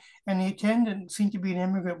pay, and the attendant seemed to be an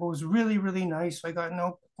immigrant, but was really, really nice. I got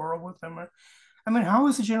no quarrel with them. I mean, how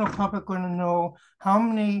is the general public going to know how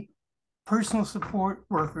many personal support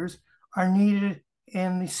workers are needed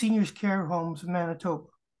in the seniors' care homes of Manitoba?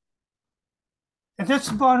 And that's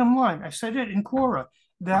the bottom line. I said it in Quora.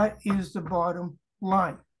 That is the bottom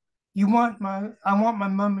line. I want my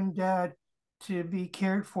mom and dad to be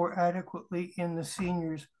cared for adequately in the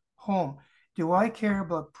seniors' home. Do I care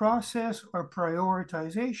about process or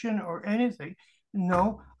prioritization or anything?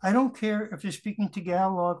 No, I don't care if they're speaking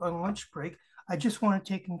Tagalog on lunch break. I just want it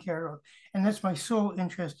taken care of. And that's my sole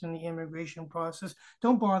interest in the immigration process.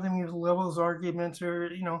 Don't bother me with levels arguments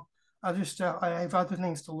or, other stuff. I have other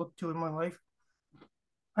things to look to in my life.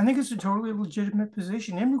 I think it's a totally legitimate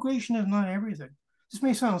position. Immigration is not everything. This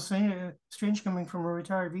may sound strange coming from a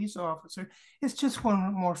retired visa officer. It's just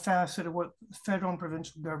one more facet of what federal and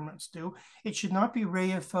provincial governments do. It should not be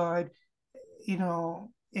reified.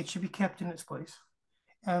 It should be kept in its place.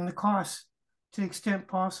 And the costs, to the extent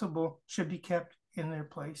possible, should be kept in their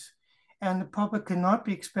place. And the public cannot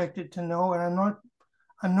be expected to know, and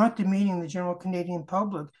I'm not demeaning the general Canadian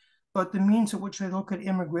public, but the means at which they look at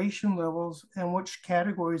immigration levels and which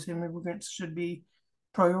categories of immigrants should be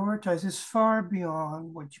prioritized is far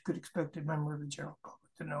beyond what you could expect a member of the general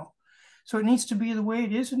public to know. So it needs to be the way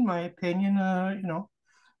it is, in my opinion.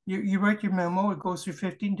 You write your memo, it goes through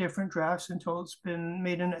 15 different drafts until it's been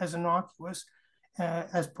made as innocuous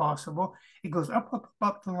as possible. It goes up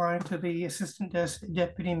the line to the assistant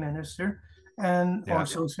deputy minister, and or Yeah.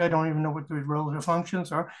 so I don't even know what the relative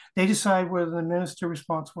functions are. They decide whether the minister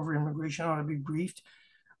responsible for immigration ought to be briefed.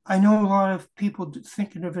 I know a lot of people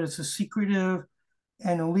thinking of it as a secretive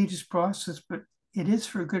and elitist process, but it is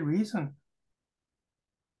for a good reason.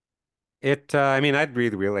 I mean, I'd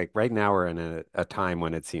really, really like right now we're in a time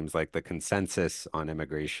when it seems like the consensus on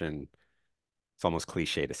immigration, it's almost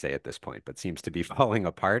cliche to say at this point, but seems to be falling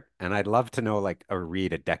apart. And I'd love to know, like, a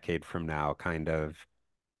read a decade from now, kind of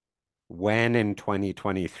when in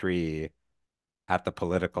 2023 at the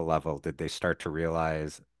political level did they start to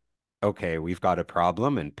realize, okay, we've got a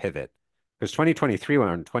problem and pivot? because 2023,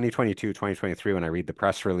 when 2022, 2023, when I read the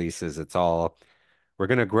press releases, it's all we're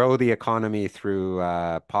going to grow the economy through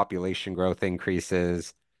population growth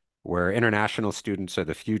increases, where international students are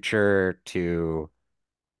the future to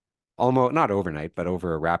almost not overnight, but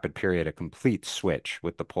over a rapid period, a complete switch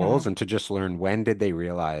with the polls, Mhm. and to just learn when did they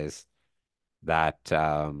realize that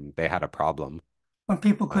they had a problem. When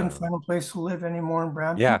people couldn't Um, find a place to live anymore in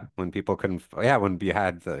Brampton. yeah, when people couldn't, yeah, when you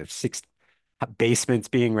had the six basements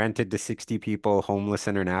being rented to 60 people, homeless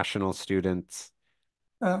international students.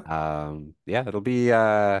 Uh, Yeah, it'll be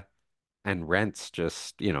and rents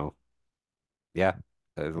just, yeah,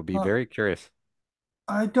 it'll be uh, very curious.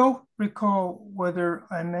 I don't recall whether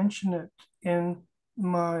I mentioned it in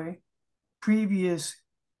my previous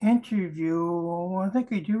interview. Well, I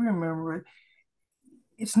think I do remember it.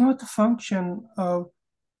 It's not the function of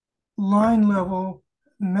line level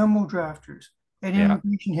memo drafters at Yeah,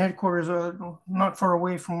 immigration headquarters, not far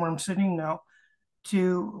away from where I'm sitting now,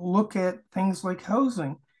 to look at things like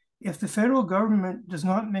housing. If the federal government does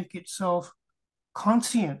not make itself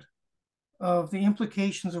conscient of the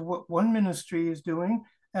implications of what one ministry is doing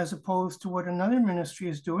as opposed to what another ministry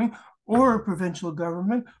is doing, or a provincial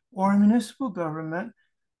government or a municipal government,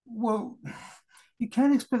 well, you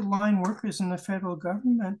can't expect line workers in the federal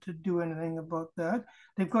government to do anything about that.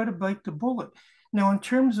 They've got to bite the bullet. Now, in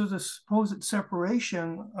terms of the supposed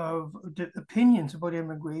separation of opinions about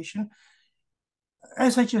immigration,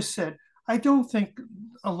 as I just said, I don't think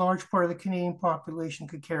a large part of the Canadian population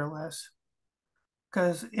could care less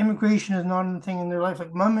because immigration is not a thing in their life.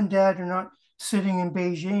 Like mom and dad are not sitting in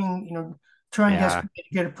Beijing, trying yeah, desperately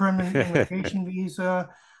to get a permanent immigration visa.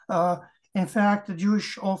 Uh, in fact, the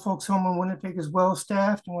Jewish old folks home in Winnipeg is well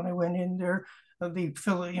staffed. And when I went in there, the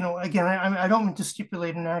again, I don't mean to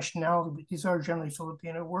stipulate a nationality, but these are generally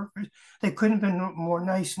Filipino workers. They couldn't have been more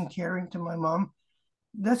nice and caring to my mom.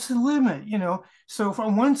 That's the limit. So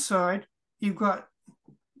from one side, you've got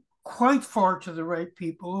quite far to the right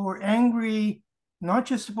people who are angry, not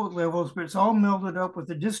just about levels, but it's all melded up with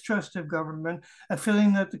a distrust of government, a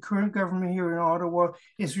feeling that the current government here in Ottawa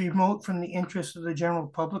is remote from the interests of the general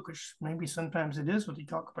public, which maybe sometimes it is when they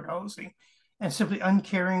talk about housing, and simply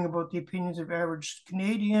uncaring about the opinions of average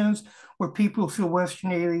Canadians, where people feel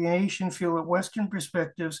Western alienation, feel that Western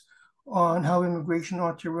perspectives on how immigration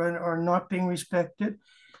ought to run are not being respected.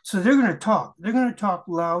 So they're going to talk. They're going to talk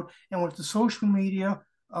loud. And with the social media,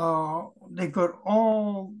 they've got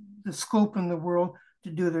all the scope in the world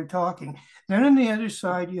to do their talking. Then on the other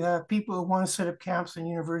side, you have people who want to set up camps on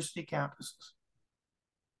university campuses,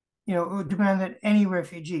 who demand that any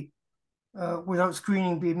refugee without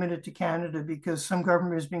screening be admitted to Canada because some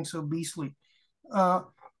government is being so beastly. Uh,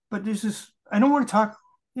 but there's this, I don't want to talk,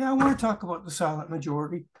 yeah, I want to talk about the silent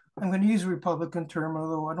majority. I'm going to use a Republican term,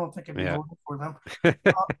 although I don't think I'd be yeah. voting for them.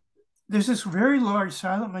 Uh, there's this very large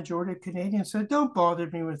silent majority of Canadians that don't bother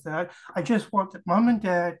me with that. I just want that mom and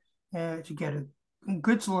dad to get a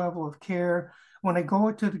good level of care. When I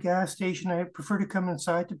go to the gas station, I prefer to come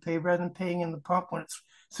inside to pay rather than paying in the pump when it's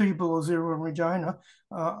 30 below zero in Regina.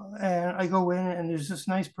 And I go in and there's this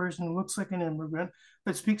nice person who looks like an immigrant,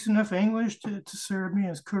 but speaks enough English to serve me,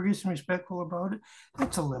 is courteous and respectful about it.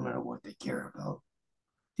 That's a limit of what they care about.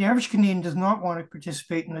 The average Canadian does not want to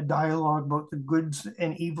participate in a dialogue about the goods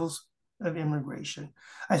and evils of immigration.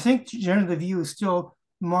 I think generally the view is still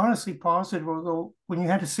modestly positive, although when you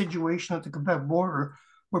had a situation at the Quebec border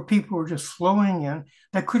where people were just flowing in,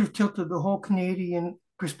 that could have tilted the whole Canadian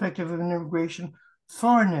perspective of immigration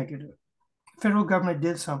far negative. The federal government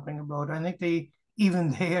did something about it. I think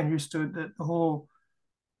they understood that the whole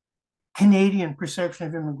Canadian perception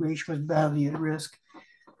of immigration was badly at risk.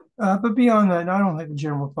 But beyond that, I don't think the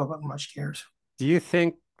general public much cares. Do you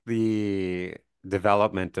think the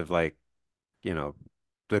development of like, you know,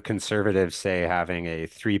 the conservatives say having a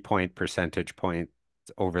 3 point percentage point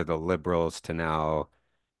over the liberals to now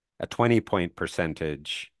a 20 point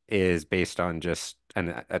percentage is based on just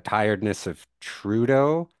a tiredness of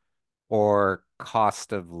Trudeau or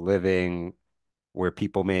cost of living where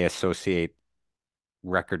people may associate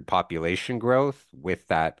record population growth with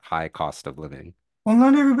that high cost of living? Well,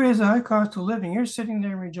 not everybody has a high cost of living. You're sitting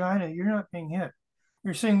there in Regina, you're not being hit.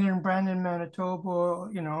 You're sitting there in Brandon,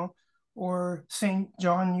 Manitoba, or St.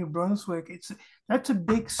 John, New Brunswick. That's a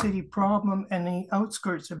big city problem, and the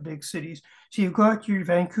outskirts of big cities. So you've got your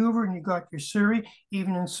Vancouver and you've got your Surrey.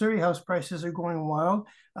 Even in Surrey, house prices are going wild.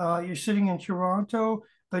 You're sitting in Toronto,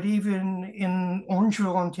 but even in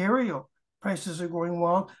Orangeville, Ontario, prices are going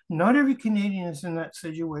wild. Not every Canadian is in that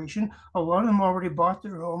situation. A lot of them already bought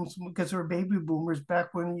their homes because they were baby boomers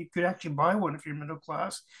back when you could actually buy one if you're middle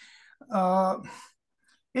class. Uh,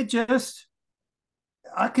 it just,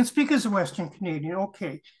 I can speak as a Western Canadian.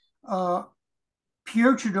 Okay. Uh,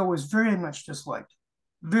 Pierre Trudeau was very much disliked,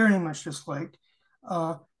 very much disliked.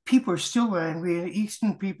 Uh, People are still angry, and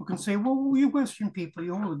Eastern people can say, well, you Western people,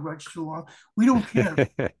 you hold a grudge too long. We don't care.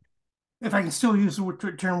 If I can still use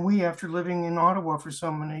the term we after living in Ottawa for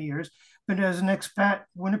so many years, but as an expat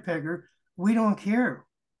Winnipegger, we don't care.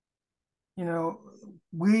 You know,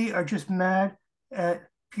 we are just mad at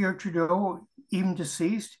Pierre Trudeau, even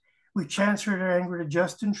deceased. We transferred our anger to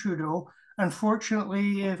Justin Trudeau.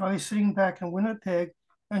 Unfortunately, if I was sitting back in Winnipeg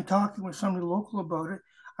and talking with somebody local about it,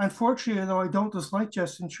 unfortunately, though I don't dislike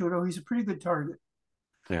Justin Trudeau, he's a pretty good target.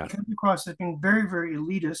 Yeah. He comes across as being very, very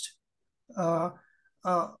elitist. Uh,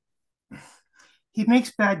 uh, he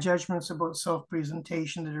makes bad judgments about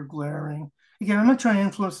self-presentation that are glaring. Again, I'm not trying to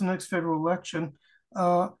influence the next federal election,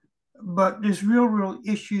 uh, but there's real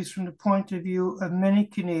issues from the point of view of many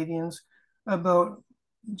Canadians about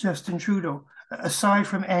Justin Trudeau, aside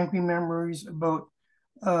from angry memories about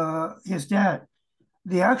his dad.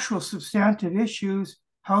 The actual substantive issues,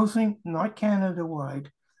 housing, not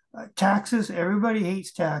Canada-wide, taxes, everybody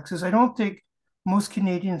hates taxes. I don't think most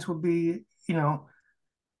Canadians would be,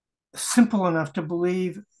 simple enough to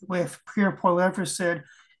believe if Pierre Poilievre said,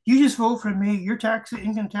 "You just vote for me, your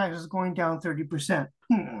income tax is going down 30%."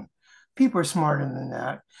 People are smarter than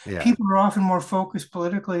that. Yeah. People are often more focused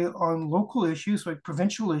politically on local issues like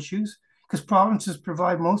provincial issues, because provinces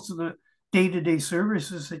provide most of the day-to-day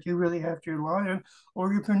services that you really have to rely on,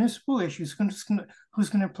 or your municipal issues. Who's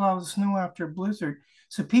going to plow the snow after a blizzard?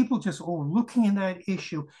 So people just looking at that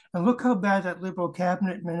issue, and look how bad that Liberal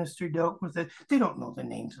cabinet minister dealt with it. They don't know the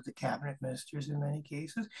names of the cabinet ministers in many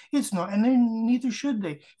cases. It's not, and then neither should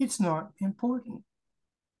they. It's not important.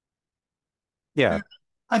 Yeah.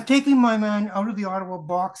 I'm taking my man out of the Ottawa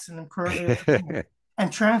box and I'm currently living in,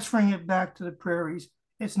 and transferring it back to the prairies.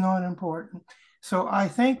 It's not important. So I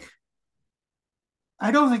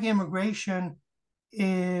don't think immigration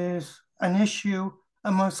is an issue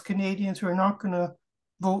amongst Canadians who are not going to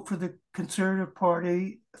vote for the Conservative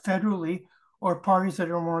Party federally or parties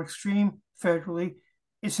that are more extreme federally.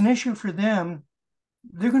 It's an issue for them.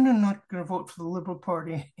 They're not going to vote for the Liberal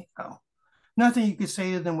Party anyhow. Nothing you could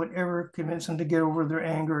say to them would ever convince them to get over their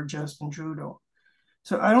anger at Justin Trudeau.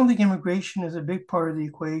 So I don't think immigration is a big part of the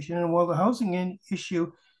equation. And while the housing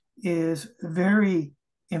issue is very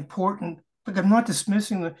important, like I'm not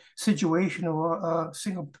dismissing the situation of a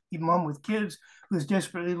single mom with kids who's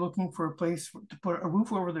desperately looking for a place to put a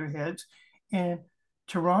roof over their heads in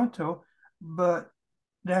Toronto, but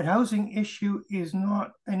that housing issue is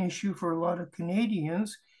not an issue for a lot of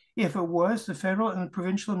Canadians. If it was, the federal and the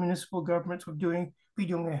provincial and municipal governments would be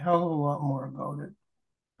doing a hell of a lot more about it.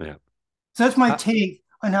 Yeah. So that's my Uh, take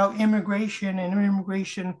on how immigration and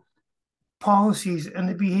immigration policies and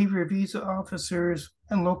the behavior of visa officers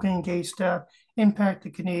and locally engaged staff impact the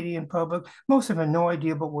Canadian public. Most of them have no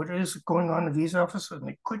idea about what is going on in visa offices, and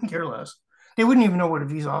they couldn't care less. They wouldn't even know what a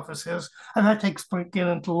visa office is. I've had to get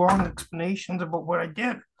into long explanations about what I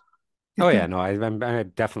did. oh Because yeah, people, no, I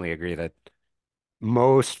definitely agree that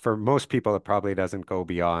for most people it probably doesn't go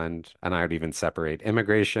beyond, and I would even separate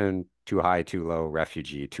immigration too high, too low,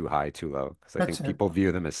 refugee too high, too low, because I that's think it. people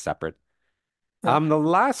view them as separate. Yeah. The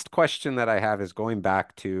last question that I have is going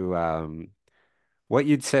back to what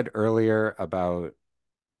you'd said earlier about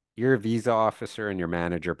your visa officer and your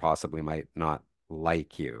manager possibly might not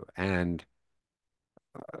like you. And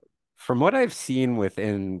from what I've seen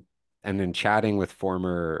within and in chatting with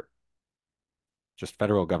former just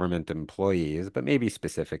federal government employees, but maybe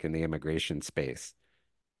specific in the immigration space,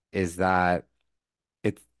 is that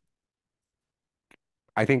it's,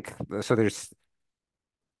 I think, so there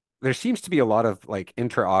seems to be a lot of like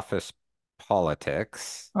inter-office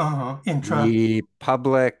politics. Intra. The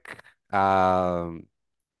public, there's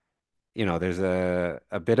a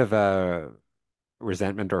bit of a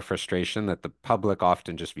resentment or frustration that the public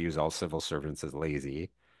often just views all civil servants as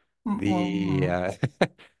lazy. The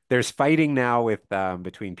there's fighting now with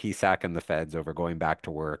between PSAC and the feds over going back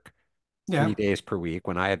to work three Yeah. days per week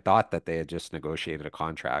when I had thought that they had just negotiated a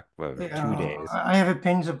contract of Yeah. 2 days. I have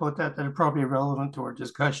opinions about that are probably relevant to our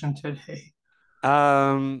discussion today.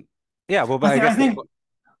 Um, yeah, well, but I, I th- I guess think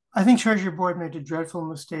I think Treasury Board made a dreadful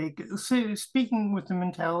mistake. Speaking with the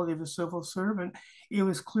mentality of a civil servant, it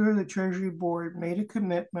was clear that Treasury Board made a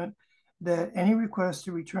commitment that any request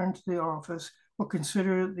to return to the office will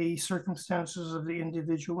consider the circumstances of the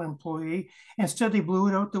individual employee. Instead, they blew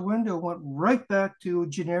it out the window, went right back to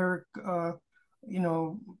generic,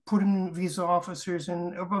 putting visa officers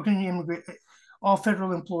and putting all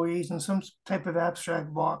federal employees in some type of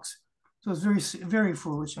abstract box. So it's very, very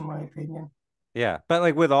foolish, in my opinion. Yeah, but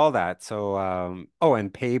like with all that, so oh,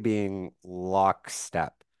 and pay being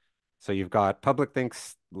lockstep. So you've got public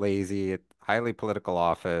thinks lazy, highly political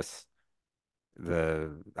office.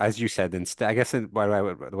 As you said, instead, I guess the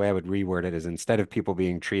way I would reword it is instead of people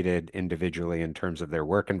being treated individually in terms of their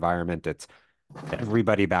work environment, it's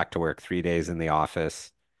everybody back to work 3 days in the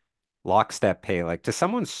office, lockstep pay. Like to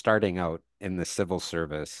someone starting out in the civil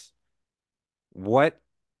service, what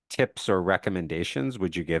tips or recommendations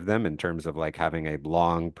would you give them in terms of like having a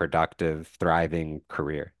long, productive, thriving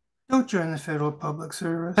career? Don't join the federal public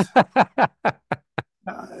service.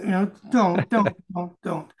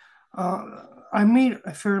 Don't. I meet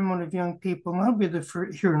a fair amount of young people, and I'll be the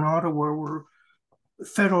first here in Ottawa, where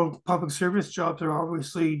federal public service jobs are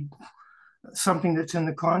obviously something that's in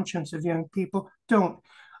the conscience of young people. Don't.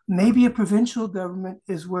 Maybe a provincial government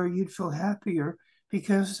is where you'd feel happier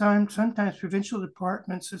because sometimes provincial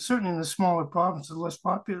departments, certainly in the smaller provinces, less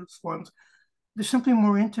populous ones, they're simply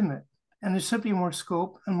more intimate and there's simply more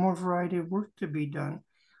scope and more variety of work to be done.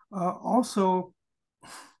 Also,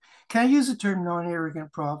 can I use the term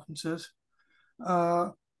non-arrogant provinces?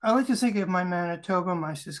 Uh, I like to think of my Manitoba,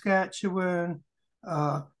 my Saskatchewan,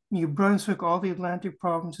 New Brunswick, all the Atlantic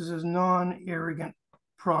provinces as non-arrogant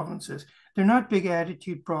provinces. They're not big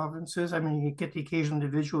attitude provinces. I mean, you get the occasional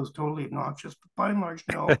individual who's totally obnoxious, but by and large,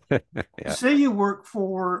 no. Yeah. Say you work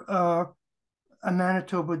for a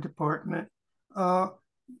Manitoba department, uh,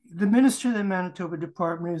 the minister of the Manitoba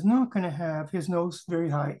department is not going to have his nose very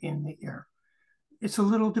high in the air. It's a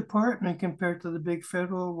little department compared to the big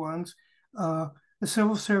federal ones. Uh, the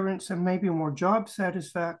civil servants have maybe more job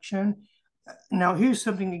satisfaction. Now, here's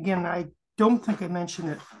something again, I don't think I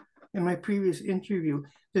mentioned it in my previous interview.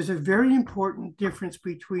 There's a very important difference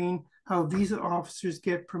between how visa officers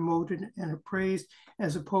get promoted and appraised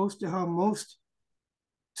as opposed to how most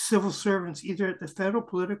civil servants, either at the federal,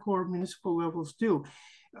 political, or municipal levels, do.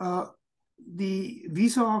 Uh, the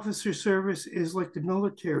visa officer service is like the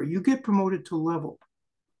military. You get promoted to level.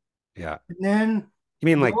 Yeah. And then You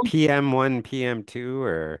mean like those, PM1, PM2,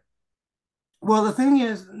 or well, the thing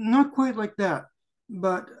is, not quite like that,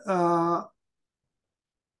 but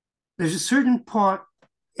there's a certain pot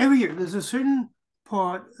every year, there's a certain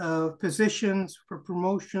pot of positions for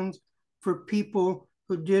promotions for people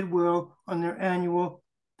who did well on their annual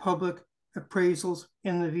public appraisals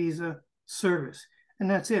in the visa service. And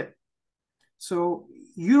that's it. So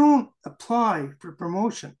you don't apply for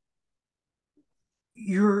promotion.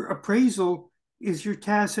 Your appraisal is your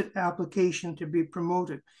tacit application to be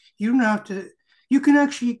promoted. You don't have to, you can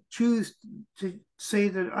actually choose to say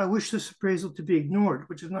that I wish this appraisal to be ignored,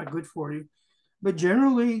 which is not good for you. But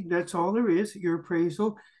generally, that's all there is, your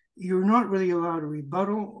appraisal. You're not really allowed a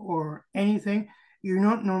rebuttal or anything. You're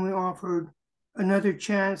not normally offered another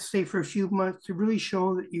chance, say for a few months, to really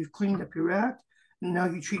show that you've cleaned up your act. And now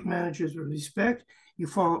you treat managers with respect, you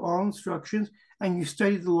follow all instructions, and you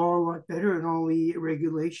study the law a lot better and all the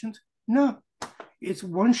regulations. No, it's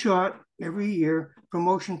one shot every year,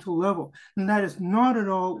 promotion to level. And that is not at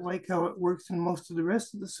all like how it works in most of the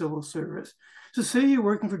rest of the civil service. So, say you're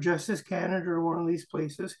working for Justice Canada or one of these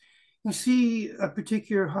places, you see a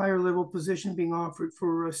particular higher level position being offered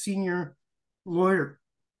for a senior lawyer.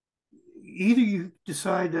 Either you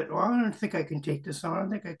decide that, oh, I don't think I can take this on, I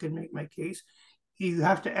don't think I can make my case. You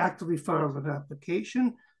have to actively file an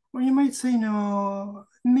application, or you might say, no,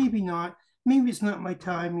 maybe not. Maybe it's not my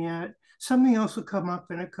time yet. Something else will come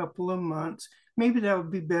up in a couple of months. Maybe that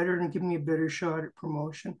would be better and give me a better shot at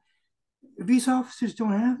promotion. These officers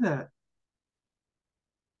don't have that.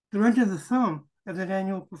 They're under the thumb of that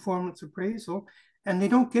annual performance appraisal, and they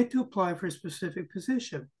don't get to apply for a specific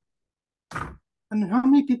position. I mean, how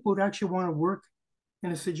many people would actually want to work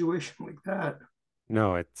in a situation like that?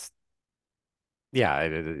 no, it's yeah,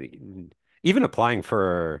 even applying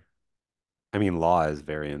for, I mean, law is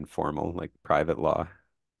very informal, like private law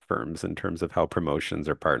firms in terms of how promotions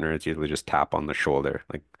are partnered. It's usually just tap on the shoulder.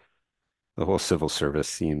 Like the whole civil service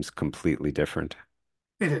seems completely different.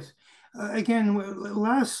 It is. Again,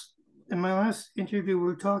 last in my last interview, we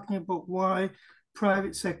were talking about why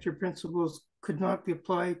private sector principles could not be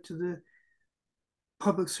applied to the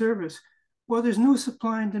public service. Well, there's no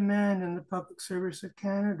supply and demand in the public service of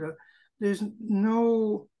Canada. There's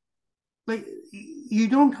no, like, you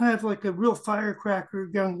don't have like a real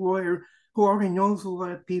firecracker young lawyer who already knows a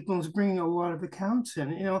lot of people and is bringing a lot of accounts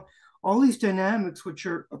in. All these dynamics, which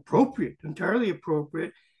are appropriate, entirely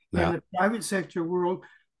appropriate in Yeah. the private sector world,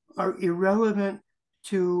 are irrelevant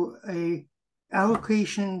to a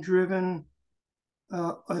allocation driven I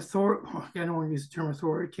don't want to use the term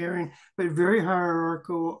authoritarian, but very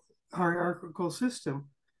hierarchical system.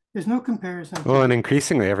 There's no comparison to Well, and be.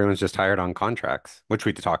 increasingly everyone's just hired on contracts, which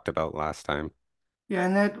we talked about last time. Yeah,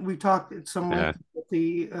 and that we talked at some Yeah. length about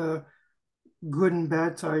the good and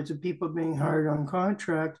bad sides of people being hired on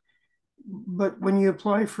contract. But when you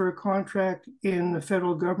apply for a contract in the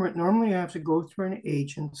federal government, normally you have to go through an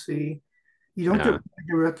agency. You don't Yeah. apply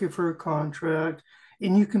directly for a contract,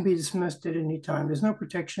 and you can be dismissed at any time. There's no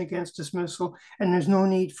protection against dismissal, and there's no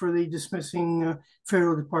need for the dismissing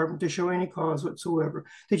federal department to show any cause whatsoever.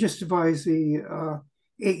 They just advise the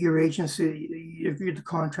 8-year agency if the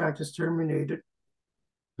contract is terminated.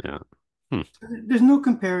 Yeah. Hmm. There's no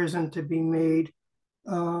comparison to be made.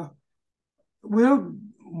 Uh, without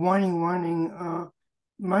whining,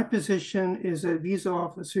 my position is that visa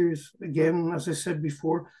officers, again, as I said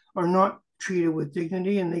before, are not treated with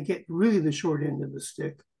dignity and they get really the short end of the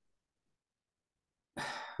stick.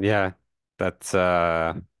 Yeah. That's it's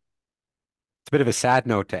a bit of a sad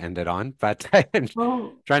note to end it on, but I'm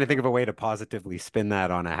Well, trying to think of a way to positively spin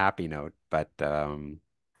that on a happy note. But as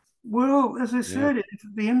I yeah. said, if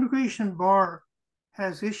the immigration bar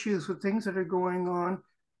has issues with things that are going on,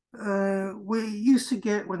 we used to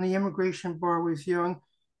get when the immigration bar was young,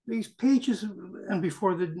 these pages, and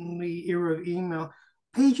before the era of email,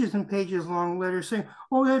 pages and pages long letters saying,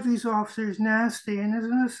 "Oh, that visa officer is nasty, and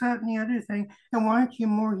isn't this, that, and the other thing? And why aren't you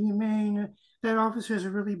more humane? That officer is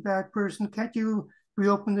a really bad person. Can't you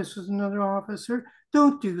reopen this with another officer?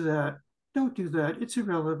 Don't do that. Don't do that. It's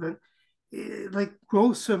irrelevant. Like,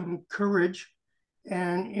 grow some courage,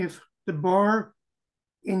 and if the bar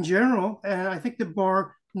in general, and I think the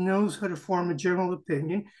bar knows how to form a general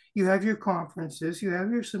opinion. You have your conferences, you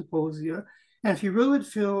have your symposia, and if you really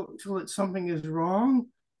feel that something is wrong,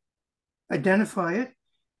 identify it.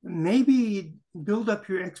 Maybe build up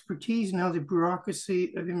your expertise in how the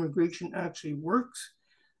bureaucracy of immigration actually works,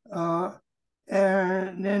 uh,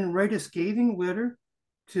 and then write a scathing letter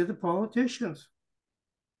to the politicians.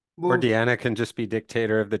 Or Well, Deanna can just be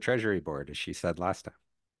dictator of the Treasury Board, as she said last time.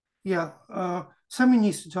 yeah, somebody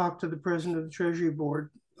needs to talk to the president of the Treasury Board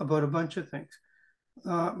about a bunch of things.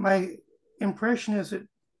 My impression is that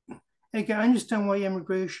again, I understand why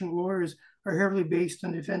immigration lawyers are heavily based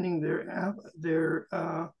on defending their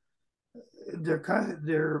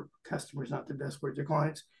customers, not the best word, their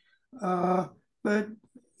clients. Uh, but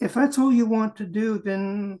if that's all you want to do,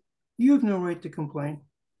 then you have no right to complain.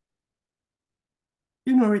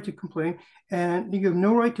 You have no right to complain, and you have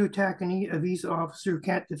no right to attack a visa officer who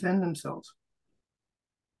can't defend themselves.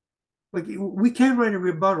 Like, we can't write a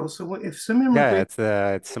rebuttal. So if some Yeah,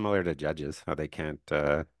 immigration, it's similar to judges, how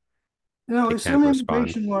no, they if can't some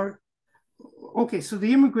respond. immigration law, okay, so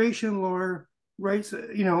the immigration lawyer writes,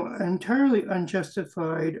 entirely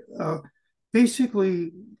unjustified,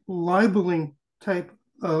 basically libeling type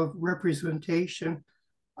of representation.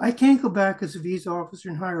 I can't go back as a visa officer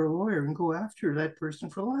and hire a lawyer and go after that person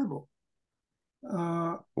for libel.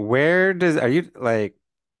 Uh, Where does are you like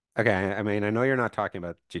okay, I mean, I know you're not talking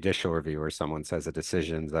about judicial review where someone says a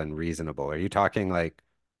decision's unreasonable. Are you talking like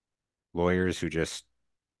lawyers who just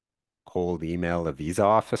cold email a visa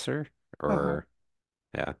officer? uh-huh. Or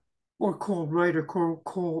yeah. Or cold right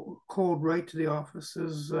to the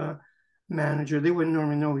office's manager. They wouldn't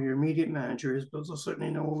normally know who your immediate manager is, but they'll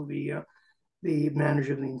certainly know who the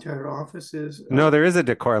manager of the entire office is. No, there is a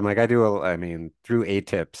decorum. Like I mean, through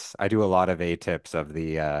ATIPs, I do a lot of ATIPs of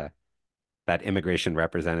the that immigration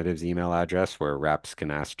representative's email address where reps can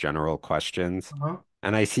ask general questions. Uh-huh.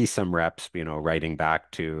 And I see some reps, writing back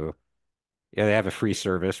to, yeah, they have a free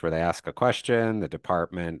service where they ask a question. The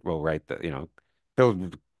department will write they'll,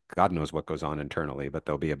 God knows what goes on internally, but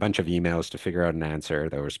there'll be a bunch of emails to figure out an answer.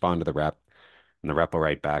 They'll respond to the rep, and the rep will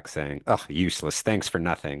write back saying, "Oh, useless. Thanks for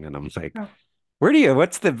nothing." And I'm like, Yeah.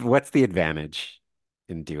 what's the advantage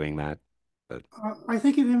in doing that? But I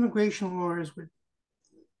think if immigration lawyers would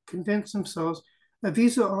convince themselves a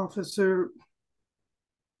visa officer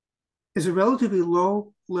is a relatively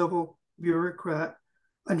low level bureaucrat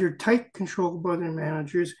under tight control by their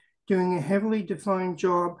managers, doing a heavily defined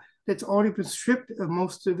job that's already been stripped of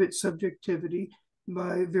most of its subjectivity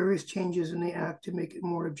by various changes in the act to make it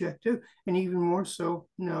more objective, and even more so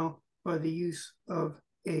now by the use of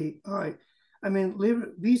AI. I mean,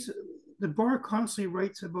 the bar constantly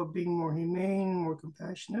writes about being more humane, more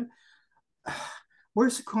compassionate.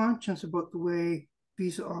 Where's the conscience about the way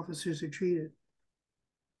visa officers are treated?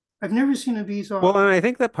 I've never seen a well, visa. and I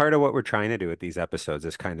think that part of what we're trying to do with these episodes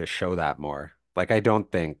is kind of show that more. Like, I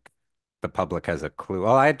don't think the public has a clue.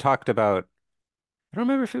 Well, I had talked about, I don't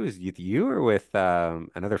remember if it was with you or with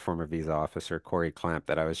another former visa officer, Corey Clamp,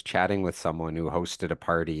 that I was chatting with someone who hosted a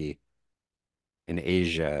party in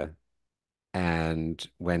Asia. And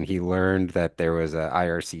when he learned that there was a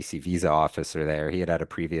IRCC visa officer there, he had had a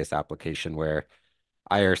previous application where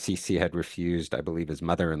IRCC had refused, I believe, his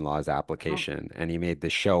mother-in-law's Oh, application, and he made the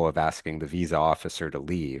show of asking the visa officer to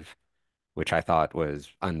leave, which I thought was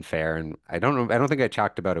unfair. And I don't think I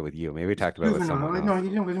talked about it with you. Maybe we it's talked about it with someone juvenile. No, else. you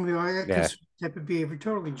didn't with me. I Yeah. consider that type of behavior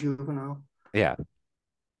totally juvenile. Yeah.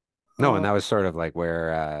 No, and Uh, that was sort of like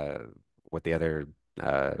where what the other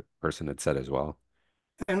person had said as well.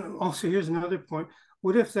 and also, here's another point.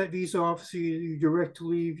 What if that visa officer you direct to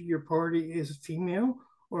leave your party is a female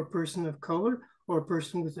or a person of color or a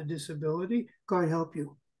person with a disability? God help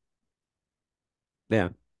you. Yeah.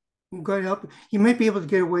 God help you. You might be able to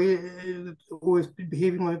get away with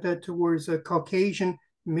behaving like that towards a Caucasian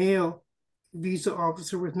male visa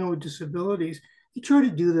officer with no disabilities. You try to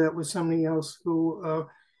do that with somebody else who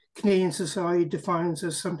Canadian society defines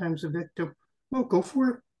as sometimes a victim. Well, go for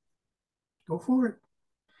it. Go for it.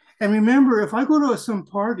 And remember, if I go to some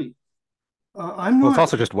party, I'm Well, it's not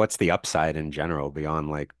also just what's the upside in general beyond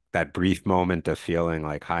like that brief moment of feeling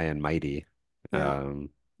like high and mighty. yeah,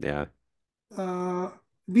 Yeah. uh,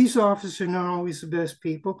 visa officers are not always the best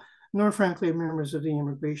people, nor frankly members of the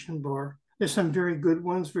immigration bar. There's some very good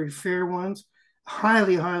ones, very fair ones,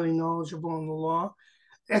 highly knowledgeable in the law,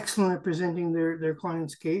 excellent at presenting their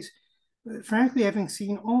client's case. But frankly, having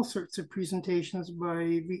seen all sorts of presentations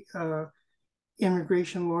by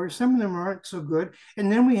immigration lawyers, some of them aren't so good.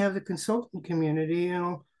 And then we have the consultant community, and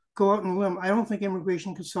I'll go out on a limb. I don't think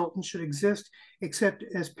immigration consultants should exist except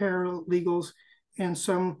as paralegals in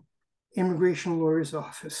some immigration lawyer's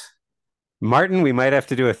office. Martin, we might have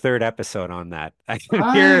to do a third episode on that. I will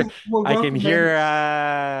I can welcome that.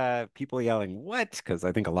 hear people yelling, "What?" Because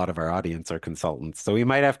I think a lot of our audience are consultants. So we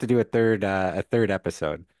might have to do a third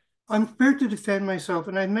episode. I'm prepared to defend myself,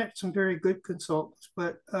 and I've met some very good consultants,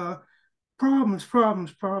 but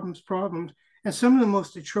problems. And some of the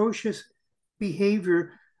most atrocious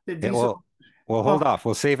behavior that Yeah, visa well, hold off. off.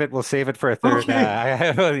 We'll save it for a third. Okay,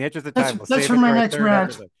 In the interest of time, we'll that's save for it my for a next third rant.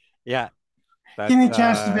 episode. Yeah, Give me that's a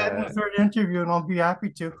chance to get in the third interview, and I'll be happy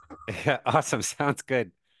to. yeah, awesome. Sounds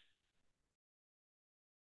good.